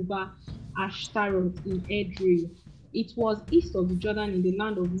 who ruled over Ashtaroth in Edrei. It was east of the Jordan in the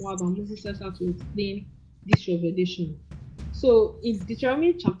land of Moab, and Moses set out to explain this revelation. So in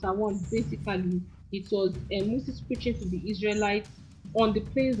Deuteronomy chapter 1, basically, it was Moses preaching to the Israelites on the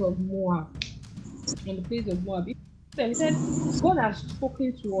plains of Moab. On the plains of Moab. He said, God has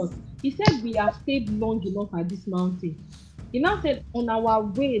spoken to us. He said, we have stayed long enough at this mountain. He now said, on our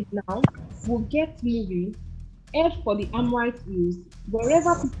way now, we'll get moving, head for the Amorite hills,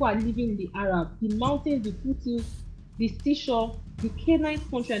 wherever people are living in the Arab, the mountains, the foothills, the seashore, the Canaanite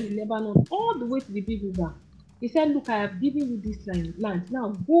country, and the Lebanon, all the way to the big river. He said, look, I have given you this land. Now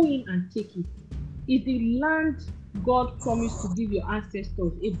go in and take it. It's the land God promised to give your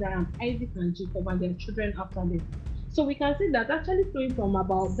ancestors, Abraham, Isaac, and Jacob, and their children after them. So we can see that actually flowing from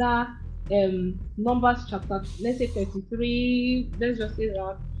about that Numbers chapter, let's say 33, let's just say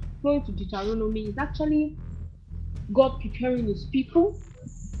that, flowing to Deuteronomy is actually God preparing his people,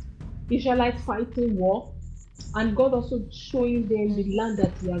 Israelites fighting war, and God also showing them the land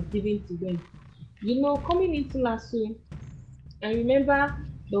that he has given to them. Coming into last week, I remember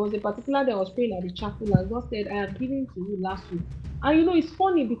there was a particular day I was praying at the chapel, and God said, I have given to you last week. And it's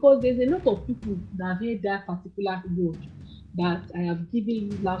funny because there's a lot of people that have heard that particular word that I have given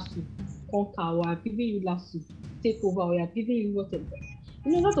you last week, conquer, or I have given you last week, take over, or I have given you whatever. A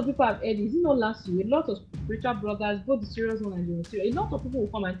lot of people have heard this. Last week, a lot of spiritual brothers, both the serious one and the unserious, a lot of people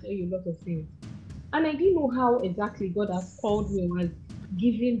will come and tell you a lot of things. And I didn't know how exactly God has called me or has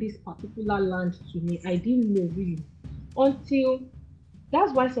given this particular land to me. I didn't know really until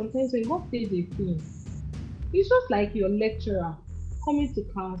that's why sometimes when God says a thing, it's just like your lecturer coming to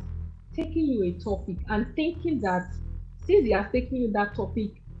class, taking you a topic and thinking that since he has taken you that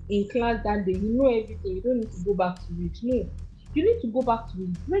topic in class that day, you know everything, you don't need to go back to it. No, you need to go back to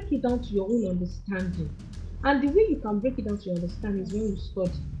it, break it down to your own understanding. And the way you can break it down to your understanding is when you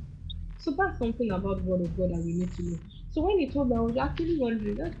study. So that's something about the word of God that we need to know. So when he told me, I was actually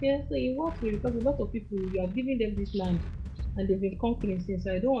wondering, okay, so in what way? Because a lot of people, you are giving them this land and they've been conquering since.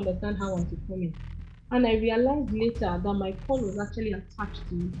 So I don't understand how I'm to come in. And I realized later that my call was actually attached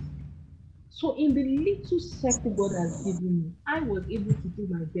to it. So in the little circle God has given me, I was able to do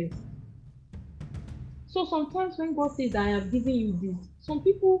my best. So sometimes when God says, I have given you this, some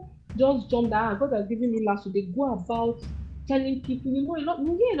people just jump that God has given me last. So they go about telling people, a lot,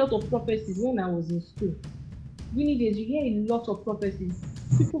 we hear a lot of prophecies when I was in school. rainy days, you hear a lot of prophecies.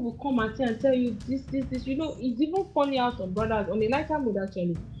 People will come and say and tell you this. You know, it's even funny how some brothers, on a lighter mood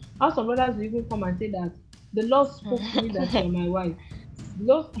actually, how some brothers will even come and say that the Lord spoke to me that you are my wife. The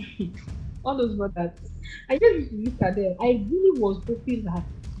Lord, all those brothers. I just used to look at them. I really was hoping that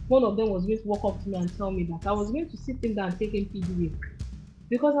one of them was going to walk up to me and tell me that I was going to sit him down and take him PDA.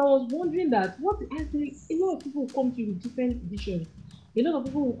 Because I was wondering that what actually a lot of people will come to you with different visions. A lot of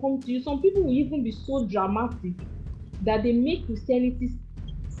people will come to you. Some people will even be so dramatic that they make Christianity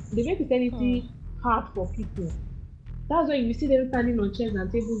hard for people. That's why you see them standing on chairs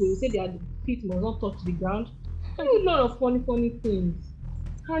and tables, they will say their feet must not touch the ground. A lot of funny things.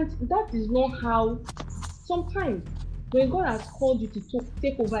 And that is not how sometimes when God has called you to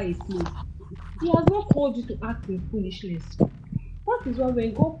take over a place, He has not called you to act in foolishness. That is why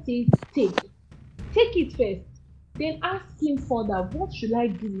when God says take it first, then ask Him further, what should I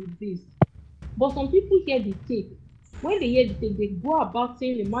do with this? But some people hear the take. When they hear the take, they go about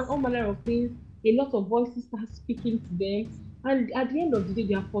saying all manner of things. A lot of voices start speaking to them. And at the end of the day,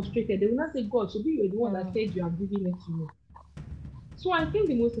 they are frustrated. They will not say, God, should be you the one that said you are giving it to me. So I think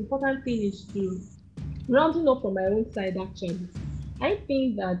the most important thing is to, rounding up from my own side actually, I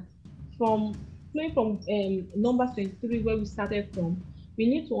think that from flowing from Numbers 23 where we started from, we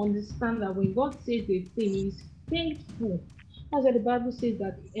need to understand that when God says a thing, He is faithful. That's why the Bible says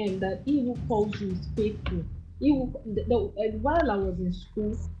that He who calls you is faithful. While I was in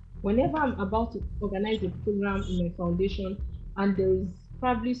school, whenever I'm about to organize a program in my foundation and there is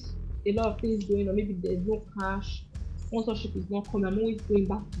probably a lot of things going on, maybe there's no cash, sponsorship is not coming, I'm always going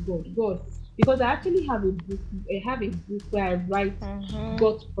back to God, because I actually have a book. I have a book where I write Mm-hmm.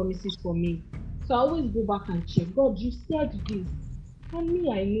 God's promises for me. So I always go back and check. God, you said this, and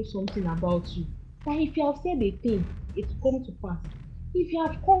me, I know something about you. That if you have said a thing, it will come to pass. If you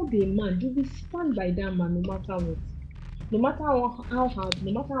have called a man, you will stand by that man no matter what. No matter how hard,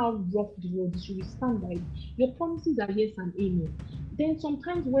 no matter how rough the road is, you will stand by it. Your promises are yes and amen. Then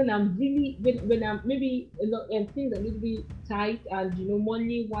sometimes when I'm maybe a lot and things are a little bit tight and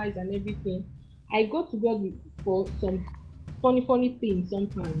money wise and everything, I go to God for some funny things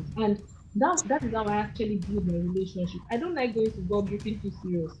sometimes. And that is how I actually build my relationship. I don't like going to God looking too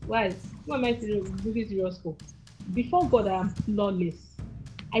serious. Why? What am I looking serious for? Before God, I am flawless.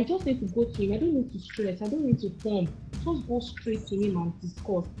 I just need to go to Him. I don't need to stress. I don't need to form. Just go straight to Him and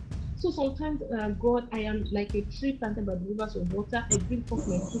discuss. So sometimes, God, I am like a tree planted by the rivers of water. I bring forth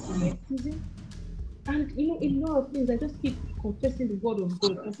my fruit in my season. And a lot of things, I just keep confessing the word of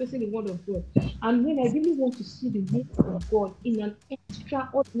God, confessing the word of God. And when I really want to see the move of God in an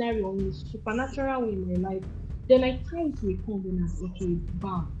extraordinary or in a supernatural way in my life, then I tie it to a covenant or to a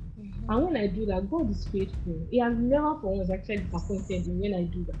vow. And when I do that, God is faithful. He has never for once actually disappointed me when I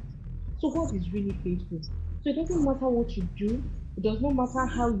do that. So God is really faithful. So it doesn't matter what you do, it does not matter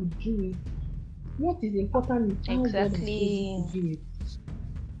how you do it. What is important is how God has told you to Exactly. do it.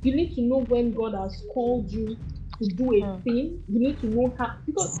 You need to know when God has called you to do a Hmm. thing. You need to know how,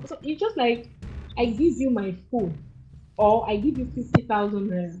 because so it's just like I give you my phone or I give you 50,000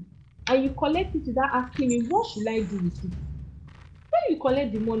 naira and you collect it without asking me, what should I do with it? When you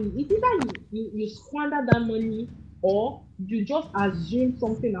collect the money, it's either you squander that money or you just assume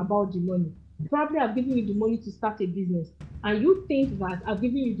something about the money. Probably I've given you the money to start a business and you think that I've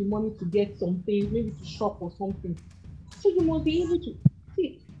given you the money to get some things, maybe to shop or something. So you must be able to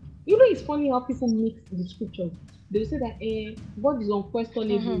see. It's funny how people mix the scriptures. They say that God is Mm-hmm.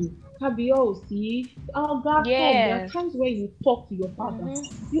 unquestionable. Kabiyesi, oh God, come. There are Yes. times where you talk to your father,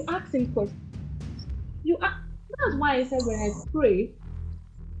 Mm-hmm. you ask him questions. That's why I said when I pray,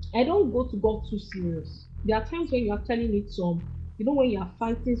 I don't go to God too serious. There are times when you actually need when you are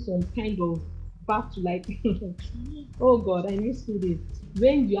fighting some kind of battle, like, oh God, I miss two days.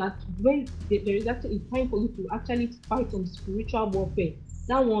 There is actually a time for you to actually fight some spiritual warfare.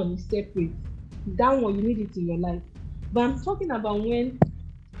 That one is separate. That one you need it in your life. But I'm talking about when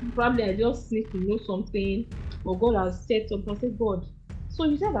probably I just need to know something, or God has said something. I say, God, so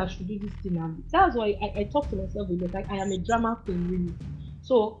you said I should do this thing. And that's why I talk to myself a lot. I am a drama queen, really.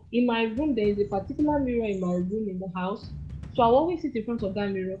 So in my room, there is a particular mirror in my room in the house. So I'll always sit in front of that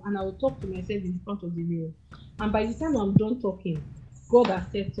mirror and I will talk to myself in front of the mirror. And by the time I'm done talking, God has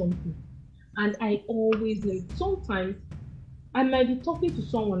said something. And I always know it. Sometimes I might be talking to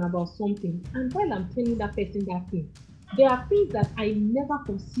someone about something, and while I'm telling that person that thing, there are things that I never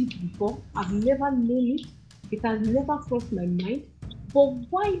conceived before. I've never known it. It has never crossed my mind. But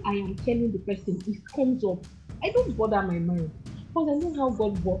while I am telling the person, it comes up. I don't bother my mind because I know how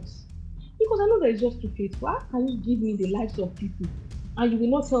God works. Because I know that it's just too faithful. How can you give me the lives of people and you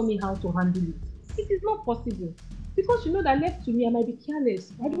will not tell me how to handle it? It is not possible. Because you know that left to me, I might be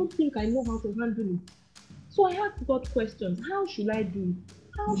careless. I Mm. don't think I know how to handle it. So I ask God questions. How should I do it?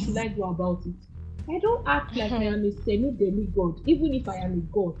 How should I go about it? I don't act like I am a semi-demigod, even if I am a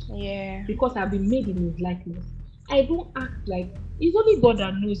god, Yeah. because I've been made in his likeness. I don't act like it's only God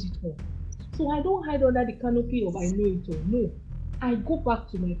that knows it all. So I don't hide under the canopy of I know it all. No. I go back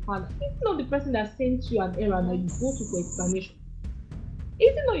to my father. It's not the person that sent you an errand that Mm-hmm. you go to for explanation.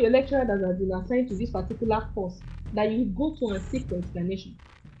 Is it not your lecturer that has been assigned to this particular course that you go to and seek for explanation?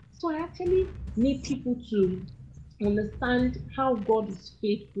 So I actually need people to understand how God is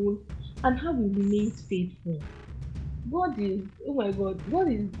faithful and how He remains faithful. God is, oh my God,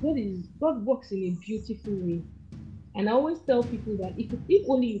 God works in a beautiful way. And I always tell people that if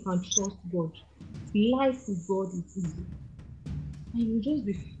only you can trust God, life with God is easy. And you just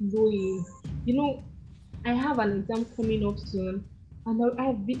be flowing. You know, I have an exam coming up soon, and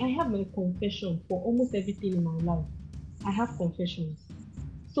I have my confession for almost everything in my life. I have confessions.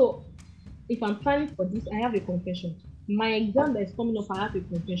 So if I'm planning for this, I have a confession. My exam that is coming up, I have a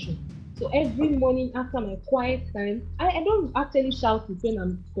confession. So every morning after my quiet time, I don't actually shout it when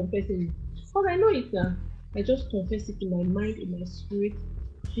I'm confessing it. Because I know it now. I just confess it in my mind, in my spirit.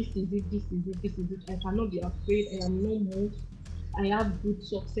 This is it, this is it, this is it. I cannot be afraid. I am not moved. I have good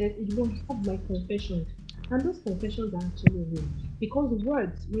success. You don't have my confessions. And those confessions are actually real. Because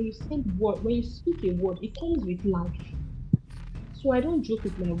words, when you speak a word, it comes with life. So I don't joke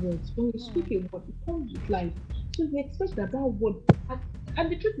with my words. When you speak Mm. a word, it comes with life. So you expect that that word,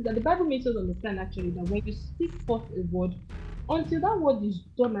 and the truth is that the Bible makes us understand actually that when you speak forth a word, until that word is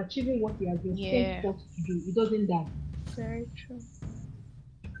done achieving what it has been sent Yeah. forth to do, it doesn't die. Very true.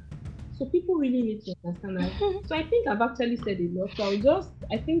 So people really need to understand that. So I think I've actually said a lot. So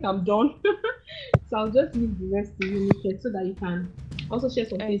I think I'm done. So I'll just leave the rest to you, Nike, so that you can also share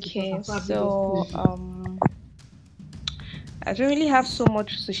some things with us Okay, and probably just so close it. I don't really have so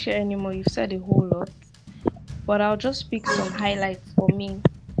much to share anymore. You've said a whole lot, but I'll just pick some highlights for me.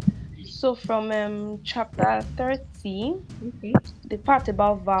 So from chapter 30, Okay. the part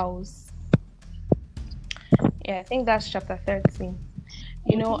about vows. Yeah, I think that's chapter 13.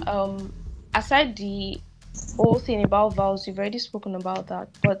 You know, aside the whole thing about vows, you've already spoken about that,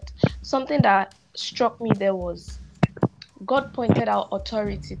 but something that struck me there was God pointed out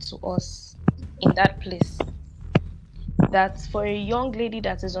authority to us in that place. That for a young lady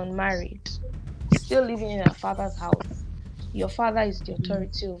that is unmarried, still living in her father's house, your father is the Mm,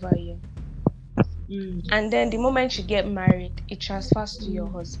 authority over you. mm, And then the moment you get married, it transfers to your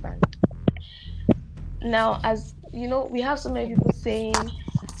mm, husband. Now, as you know, we have so many people saying,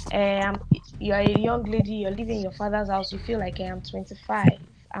 you're a young lady, you're living in your father's house, you feel like I am 25,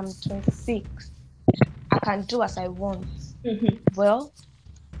 I'm 26, I can do as I want. mhm, Well,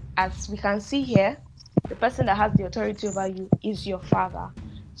 as we can see here, the person that has the authority over you is your father.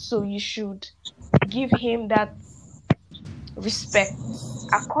 So you should give him that respect,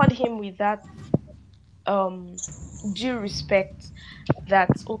 accord him with that um due respect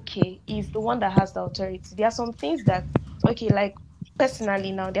that okay, he's the one that has the authority. There are some things that okay, like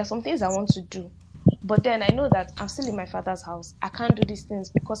personally now, there are some things I want to do. But then I know that I'm still in my father's house. I can't do these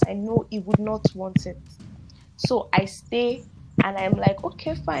things because I know he would not want it. So I stay and I'm like,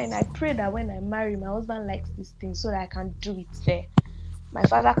 okay, fine. I pray that when I marry, my husband likes these things so that I can do it there. My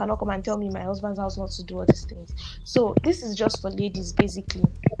father cannot come and tell me my husband's house not to do all these things. So this is just for ladies, basically.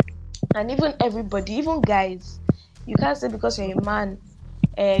 And even everybody, even guys, you can't say because you're a man,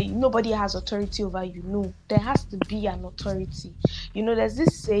 nobody has authority over you. No, there has to be an authority. You know, there's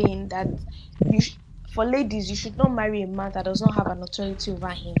this saying that for ladies, you should not marry a man that does not have an authority over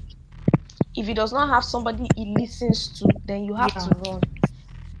him. If he does not have somebody he listens to, then you have yeah. to run.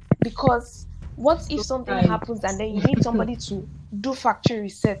 Because what if So something right. happens and then you need somebody to do factory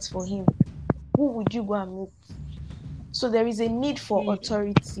resets for him? Who would you go and meet? So there is a need for Mm,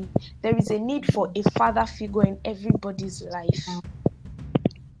 authority. There is a need for a father figure in everybody's yeah. life.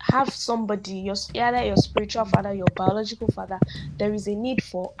 Have somebody, either your spiritual father, your biological father. There is a need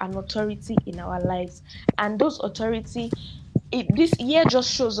for an authority in our lives, and those authority. This year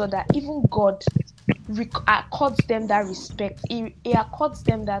just shows us that even God accords them that respect. He accords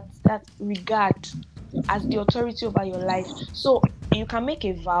them that regard as the authority over your life. So you can make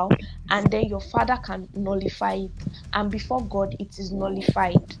a vow, and then your father can nullify it, and before God, it is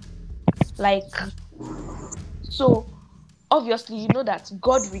nullified. Like so, obviously, you know that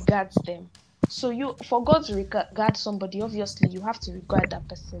God regards them. So you, for God to regard somebody, obviously, you have to regard that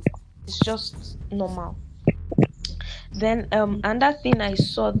person. It's just normal. Then Mm, another thing I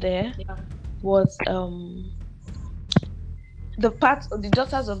saw there yeah. was the part of the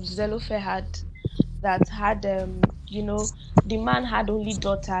daughters of Zelophehad. that had the man had only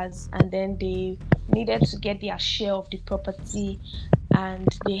daughters, and then they needed to get their share of the property, and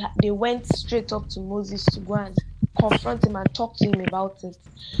they went straight up to Moses to go and confront him and talk to him about it.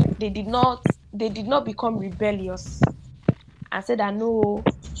 They did not become rebellious and said that no,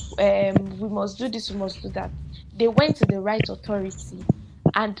 we must do this, we must do that. They went to the right authority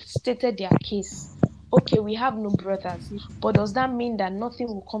and stated their case. Okay, we have no brothers, but does that mean that nothing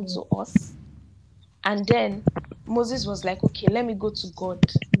will come to us? And then Moses was like, okay, let me go to God.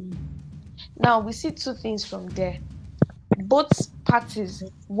 Now we see two things from there. Both parties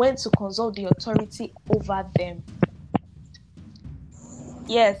went to consult the authority over them.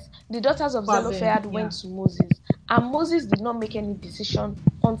 Yes, the daughters of Zelophehad went to Moses, and Moses did not make any decision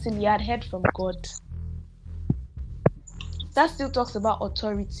until he had heard from God. That still talks about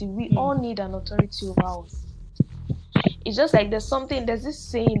authority. We all need an authority over us. It's just like there's this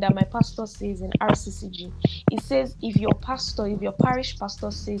saying that my pastor says in RCCG. It says, if your parish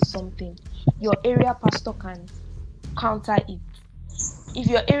pastor says something, your area pastor can counter it. If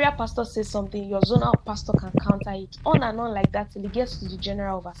your area pastor says something, your zonal pastor can counter it. On and on like that till it gets to the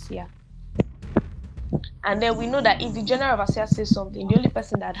general overseer. And then we know that if the general overseer says something, the only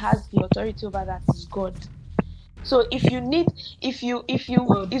person that has the authority over that is God. So it's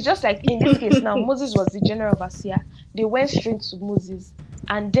just like in this case now, Moses was the general overseer. They went straight to Moses,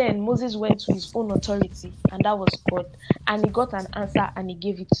 and then Moses went to his own authority, and that was God. And he got an answer, and he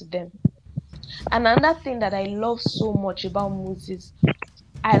gave it to them. And another thing that I love so much about Moses,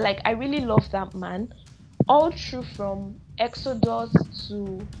 I really love that man, all through from Exodus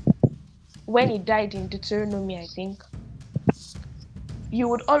to when he died in Deuteronomy, I think. You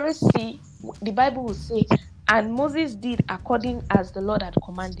would always see the Bible will say, and Moses did according as the Lord had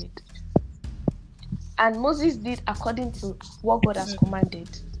commanded. And Moses did according to what God has commanded.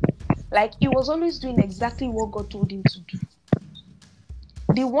 Like, he was always doing exactly what God told him to do.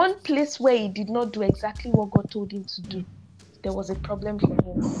 The one place where he did not do exactly what God told him to do, there was a problem for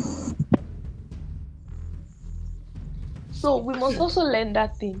him. So we must also learn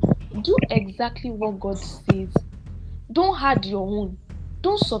that thing. Do exactly what God says. Don't add your own.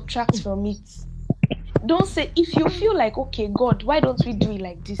 Don't subtract from it. Don't say, if you feel like, okay, God, why don't we do it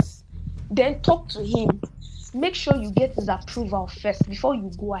like this? Then talk to him. Make sure you get his approval first before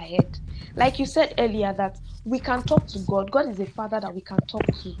you go ahead. Like you said earlier, that we can talk to God. God is a father that we can talk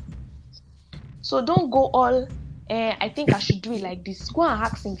to. So don't go all, I think I should do it like this. Go and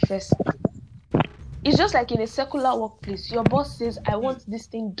ask him first. It's just like in a secular workplace. Your boss says, I want this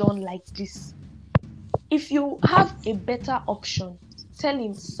thing done like this. If you have a better option, tell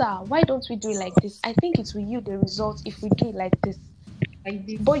him, sir, why don't we do it like this? I think it will yield the result if we do it like this.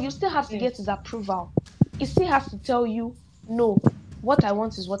 But you still have to get his approval. He still has to tell you, no, what I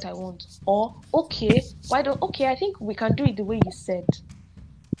want is what I want. Or, okay, I think we can do it the way you said.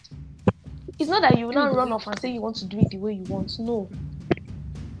 It's not that you will now run off and say you want to do it the way you want. No.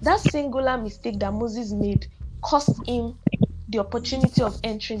 That singular mistake that Moses made cost him the opportunity of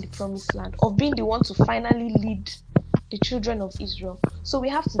entering the promised land, of being the one to finally lead the children of Israel. So we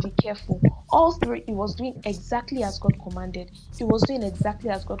have to be careful. All three, he was doing exactly as God commanded. He was doing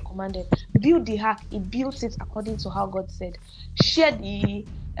exactly as God commanded. Build the ark, he built it according to how God said. Share the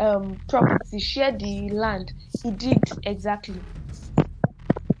property, share the land, he did exactly.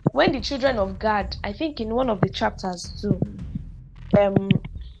 When the children of God, I think in one of the chapters too,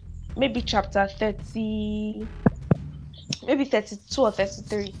 maybe chapter 30, maybe 32 or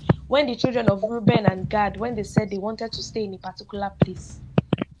 33, when the children of Reuben and Gad, when they said they wanted to stay in a particular place,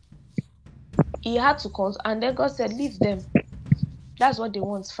 he had to come, and then God said, leave them. That's what they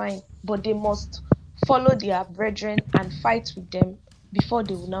want, fine. But they must follow their brethren and fight with them before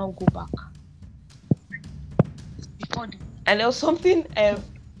they will now go back. And there was something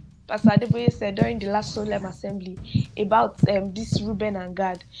Pastor Adeboye said during the last solemn assembly about this Reuben and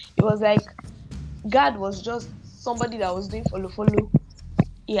Gad. It was like Gad was just somebody that was doing follow.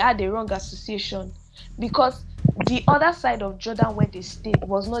 He had a wrong association because the other side of Jordan where they stayed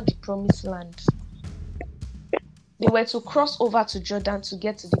was not the promised land. They were to cross over to Jordan to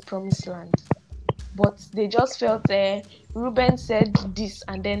get to the promised land. But they just felt Reuben said this,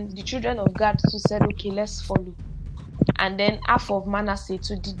 and then the children of God too said, okay, let's follow. And then half of Manasseh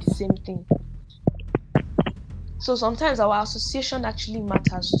too did the same thing. So sometimes our association actually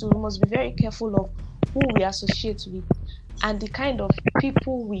matters too. We must be very careful of who we associate with and the kind of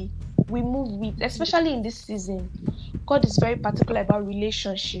people we move with, especially in this season. God is very particular about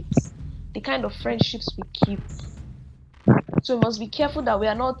relationships, the kind of friendships we keep. So we must be careful that we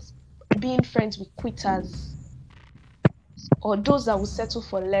are not being friends with quitters. or those that will settle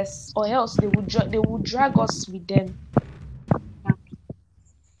for less, or else they would drag us with them.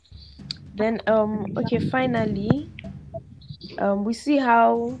 Then okay, finally, we see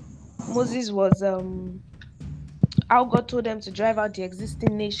how Moses was how God told them to drive out the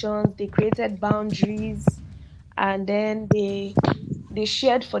existing nations. They created boundaries, and then they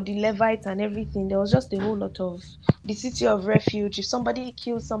shared for the Levites and everything. There was just a whole lot of the city of refuge. If somebody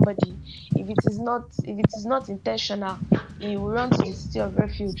kills somebody, if it is not intentional, he will run to the city of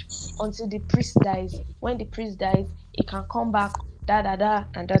refuge until the priest dies. When the priest dies, he can come back. Da da da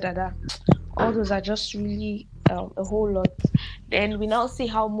and da da da. All those are just really a whole lot. Then we now see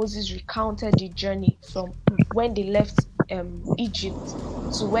how Moses recounted the journey from when they left Egypt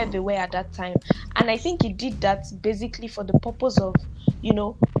to where they were at that time. And I think he did that basically for the purpose of,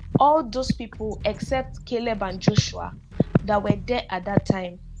 all those people except Caleb and Joshua that were there at that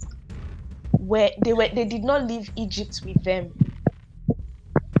time, where they did not leave Egypt with them.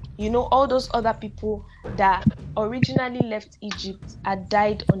 All those other people that originally left Egypt had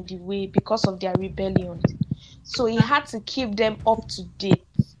died on the way because of their rebellion. So he had to keep them up to date.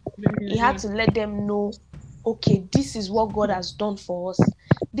 He had to let them know, okay, this is what God has done for us.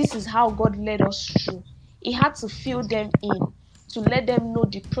 This is how God led us through. He had to fill them in to let them know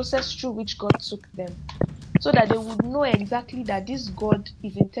the process through which God took them, so that they would know exactly that this God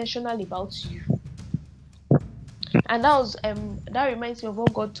is intentional about you. And that reminds me of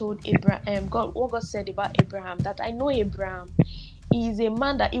what God told Abraham. What God said about Abraham, that I know Abraham. He is a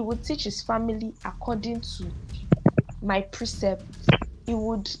man that he would teach his family according to my precepts. He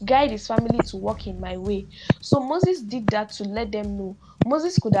would guide his family to walk in my way. So Moses did that to let them know.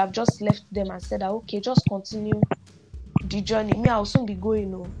 Moses could have just left them and said, okay, just continue the journey. Me, I'll soon be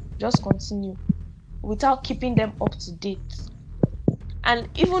going. No, just continue, without keeping them up to date. And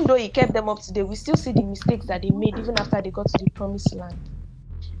even though he kept them up to date, we still see the mistakes that they made even after they got to the promised land.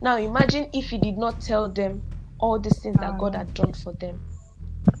 Now imagine if he did not tell them all these things that God had done for them.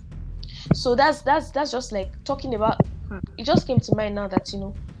 So that's just like talking about. It just came to mind now that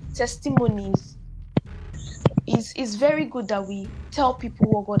testimonies is very good, that we tell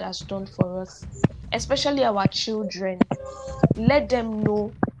people what God has done for us, especially our children. Let them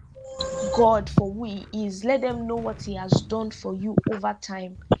know God for who He is. Let them know what He has done for you over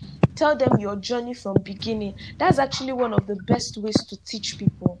time. Tell them your journey from beginning. That's actually one of the best ways to teach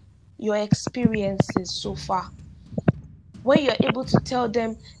people, your experiences so far. When you're able to tell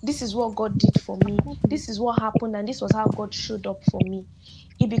them, this is what God did for me, this is what happened, and this was how God showed up for me,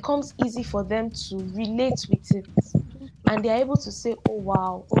 it becomes easy for them to relate with it. And they're able to say, oh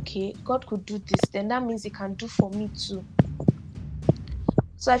wow, okay, God could do this, then that means He can do for me too.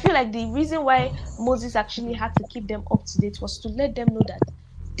 So I feel like the reason why Moses actually had to keep them up to date was to let them know that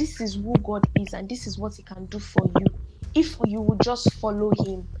this is who God is and this is what He can do for you if you would just follow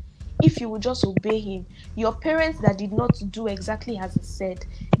Him, if you would just obey Him. Your parents that did not do exactly as He said,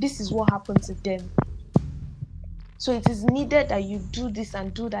 this is what happened to them. So it is needed that you do this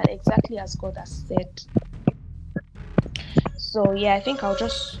and do that exactly as God has said. So yeah, I think I'll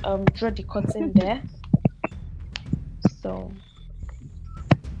just draw the curtain there. So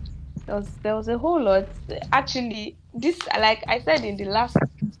there was a whole lot. Actually, this, like I said in the last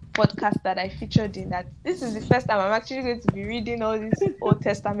podcast that I featured in, that this is the first time I'm actually going to be reading all these Old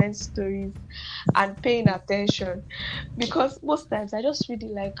Testament stories and paying attention, because most times I just read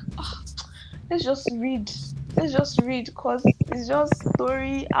it like, let's just read, because it's just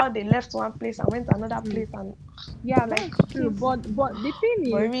story how they left one place and went to another place, and Yeah, like, that's true. please. But the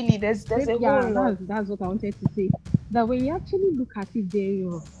thing But is, really, there's a yeah, whole lot. that's what I wanted to say. That when you actually look at it very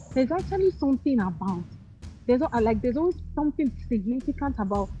well, there's actually something about, there's always something significant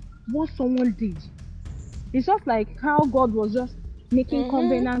about what someone did. It's just like how God was just making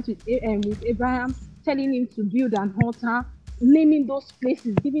covenant with Abraham, telling him to build an altar, naming those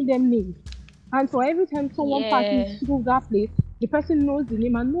places, giving them names. And so every time someone passes Yeah. through that place, the person knows the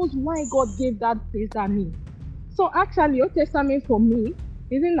name and knows why God gave that place that name. So actually, Old Testament for me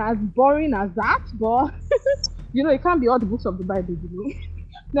isn't as boring as that, but it can't be all the books of the Bible.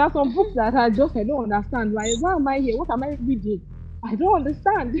 There are some books that I don't understand. Why am I here? What am I reading? I don't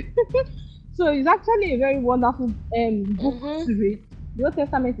understand. So it's actually a very wonderful book to read. The Old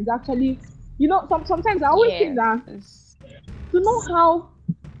Testament is actually, sometimes I always think Yeah. that to know how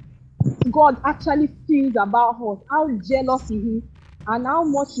God actually feels about us, how jealous He is, and how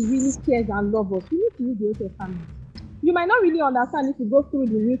much He really cares and loves us, you need to read the Old Testament. You might not really understand if you go through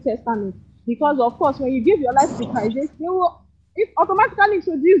the New Testament, because of course, when you give your life to Christ, they will automatically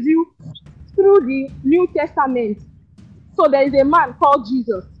introduce you through the New Testament. So there is a man called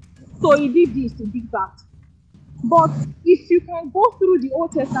Jesus. So he did this, he did that. But if you can go through the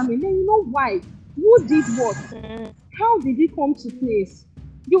Old Testament, then you know why. Who did what? Mm, How did it come to place?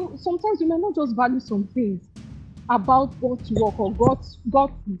 You sometimes you might not just value some things about God's work or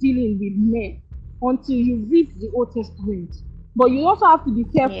God dealing with men until you read the Old Testament. But you also have to be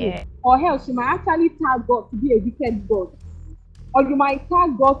careful, yeah. or else you might actually tag God to be a wicked God, or you might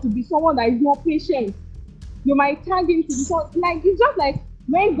tag God to be someone that is not patient. You might tag him to be so like it's just like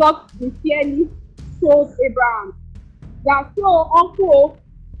when God sincerely told Abraham that so uncle,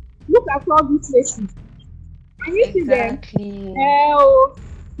 look across these places. Can you see them? Exactly. Oh,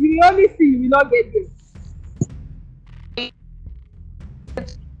 you will only see, you will not get there.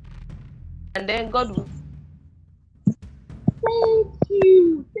 And then God will, Thank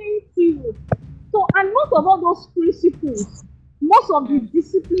you, thank you. So, and most of all those principles, most of the mm,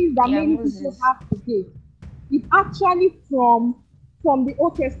 disciplines that yeah, many people Moses. have today, is actually from the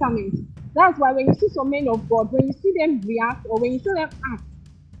Old Testament. That's why when you see some men of God, when you see them react or when you see them act,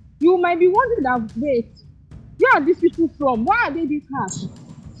 you might be wondering that wait, where are these people from? Why are they this harsh?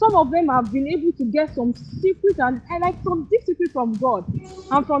 Some of them have been able to get some secret and like some deep secret from God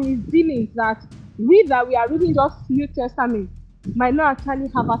and from his dealings that we are reading just New Testament might not actually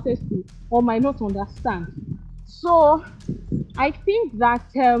have access to or might not understand. So I think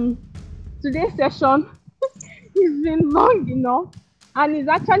that today's session it's been long enough, and it's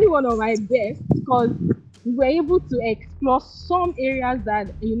actually one of my best because we were able to explore some areas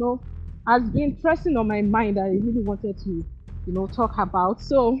that has been pressing on my mind that I really wanted to talk about.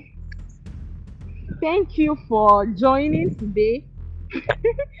 So thank you for joining today,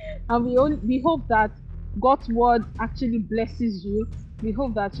 and we hope that God's word actually blesses you. We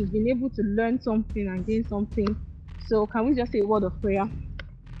hope that you've been able to learn something and gain something. So can we just say a word of prayer?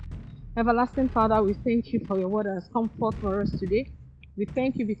 Everlasting Father, we thank you for your word that has come forth for us today. We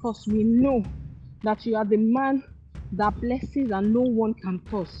thank you because we know that you are the man that blesses and no one can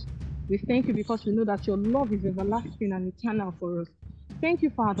curse. We thank you because we know that your love is everlasting and eternal for us. Thank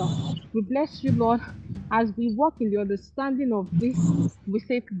you, Father. We bless you, Lord, as we walk in the understanding of this. We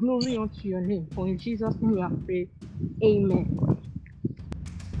say glory unto your name. For in Jesus' name we have prayed. Amen.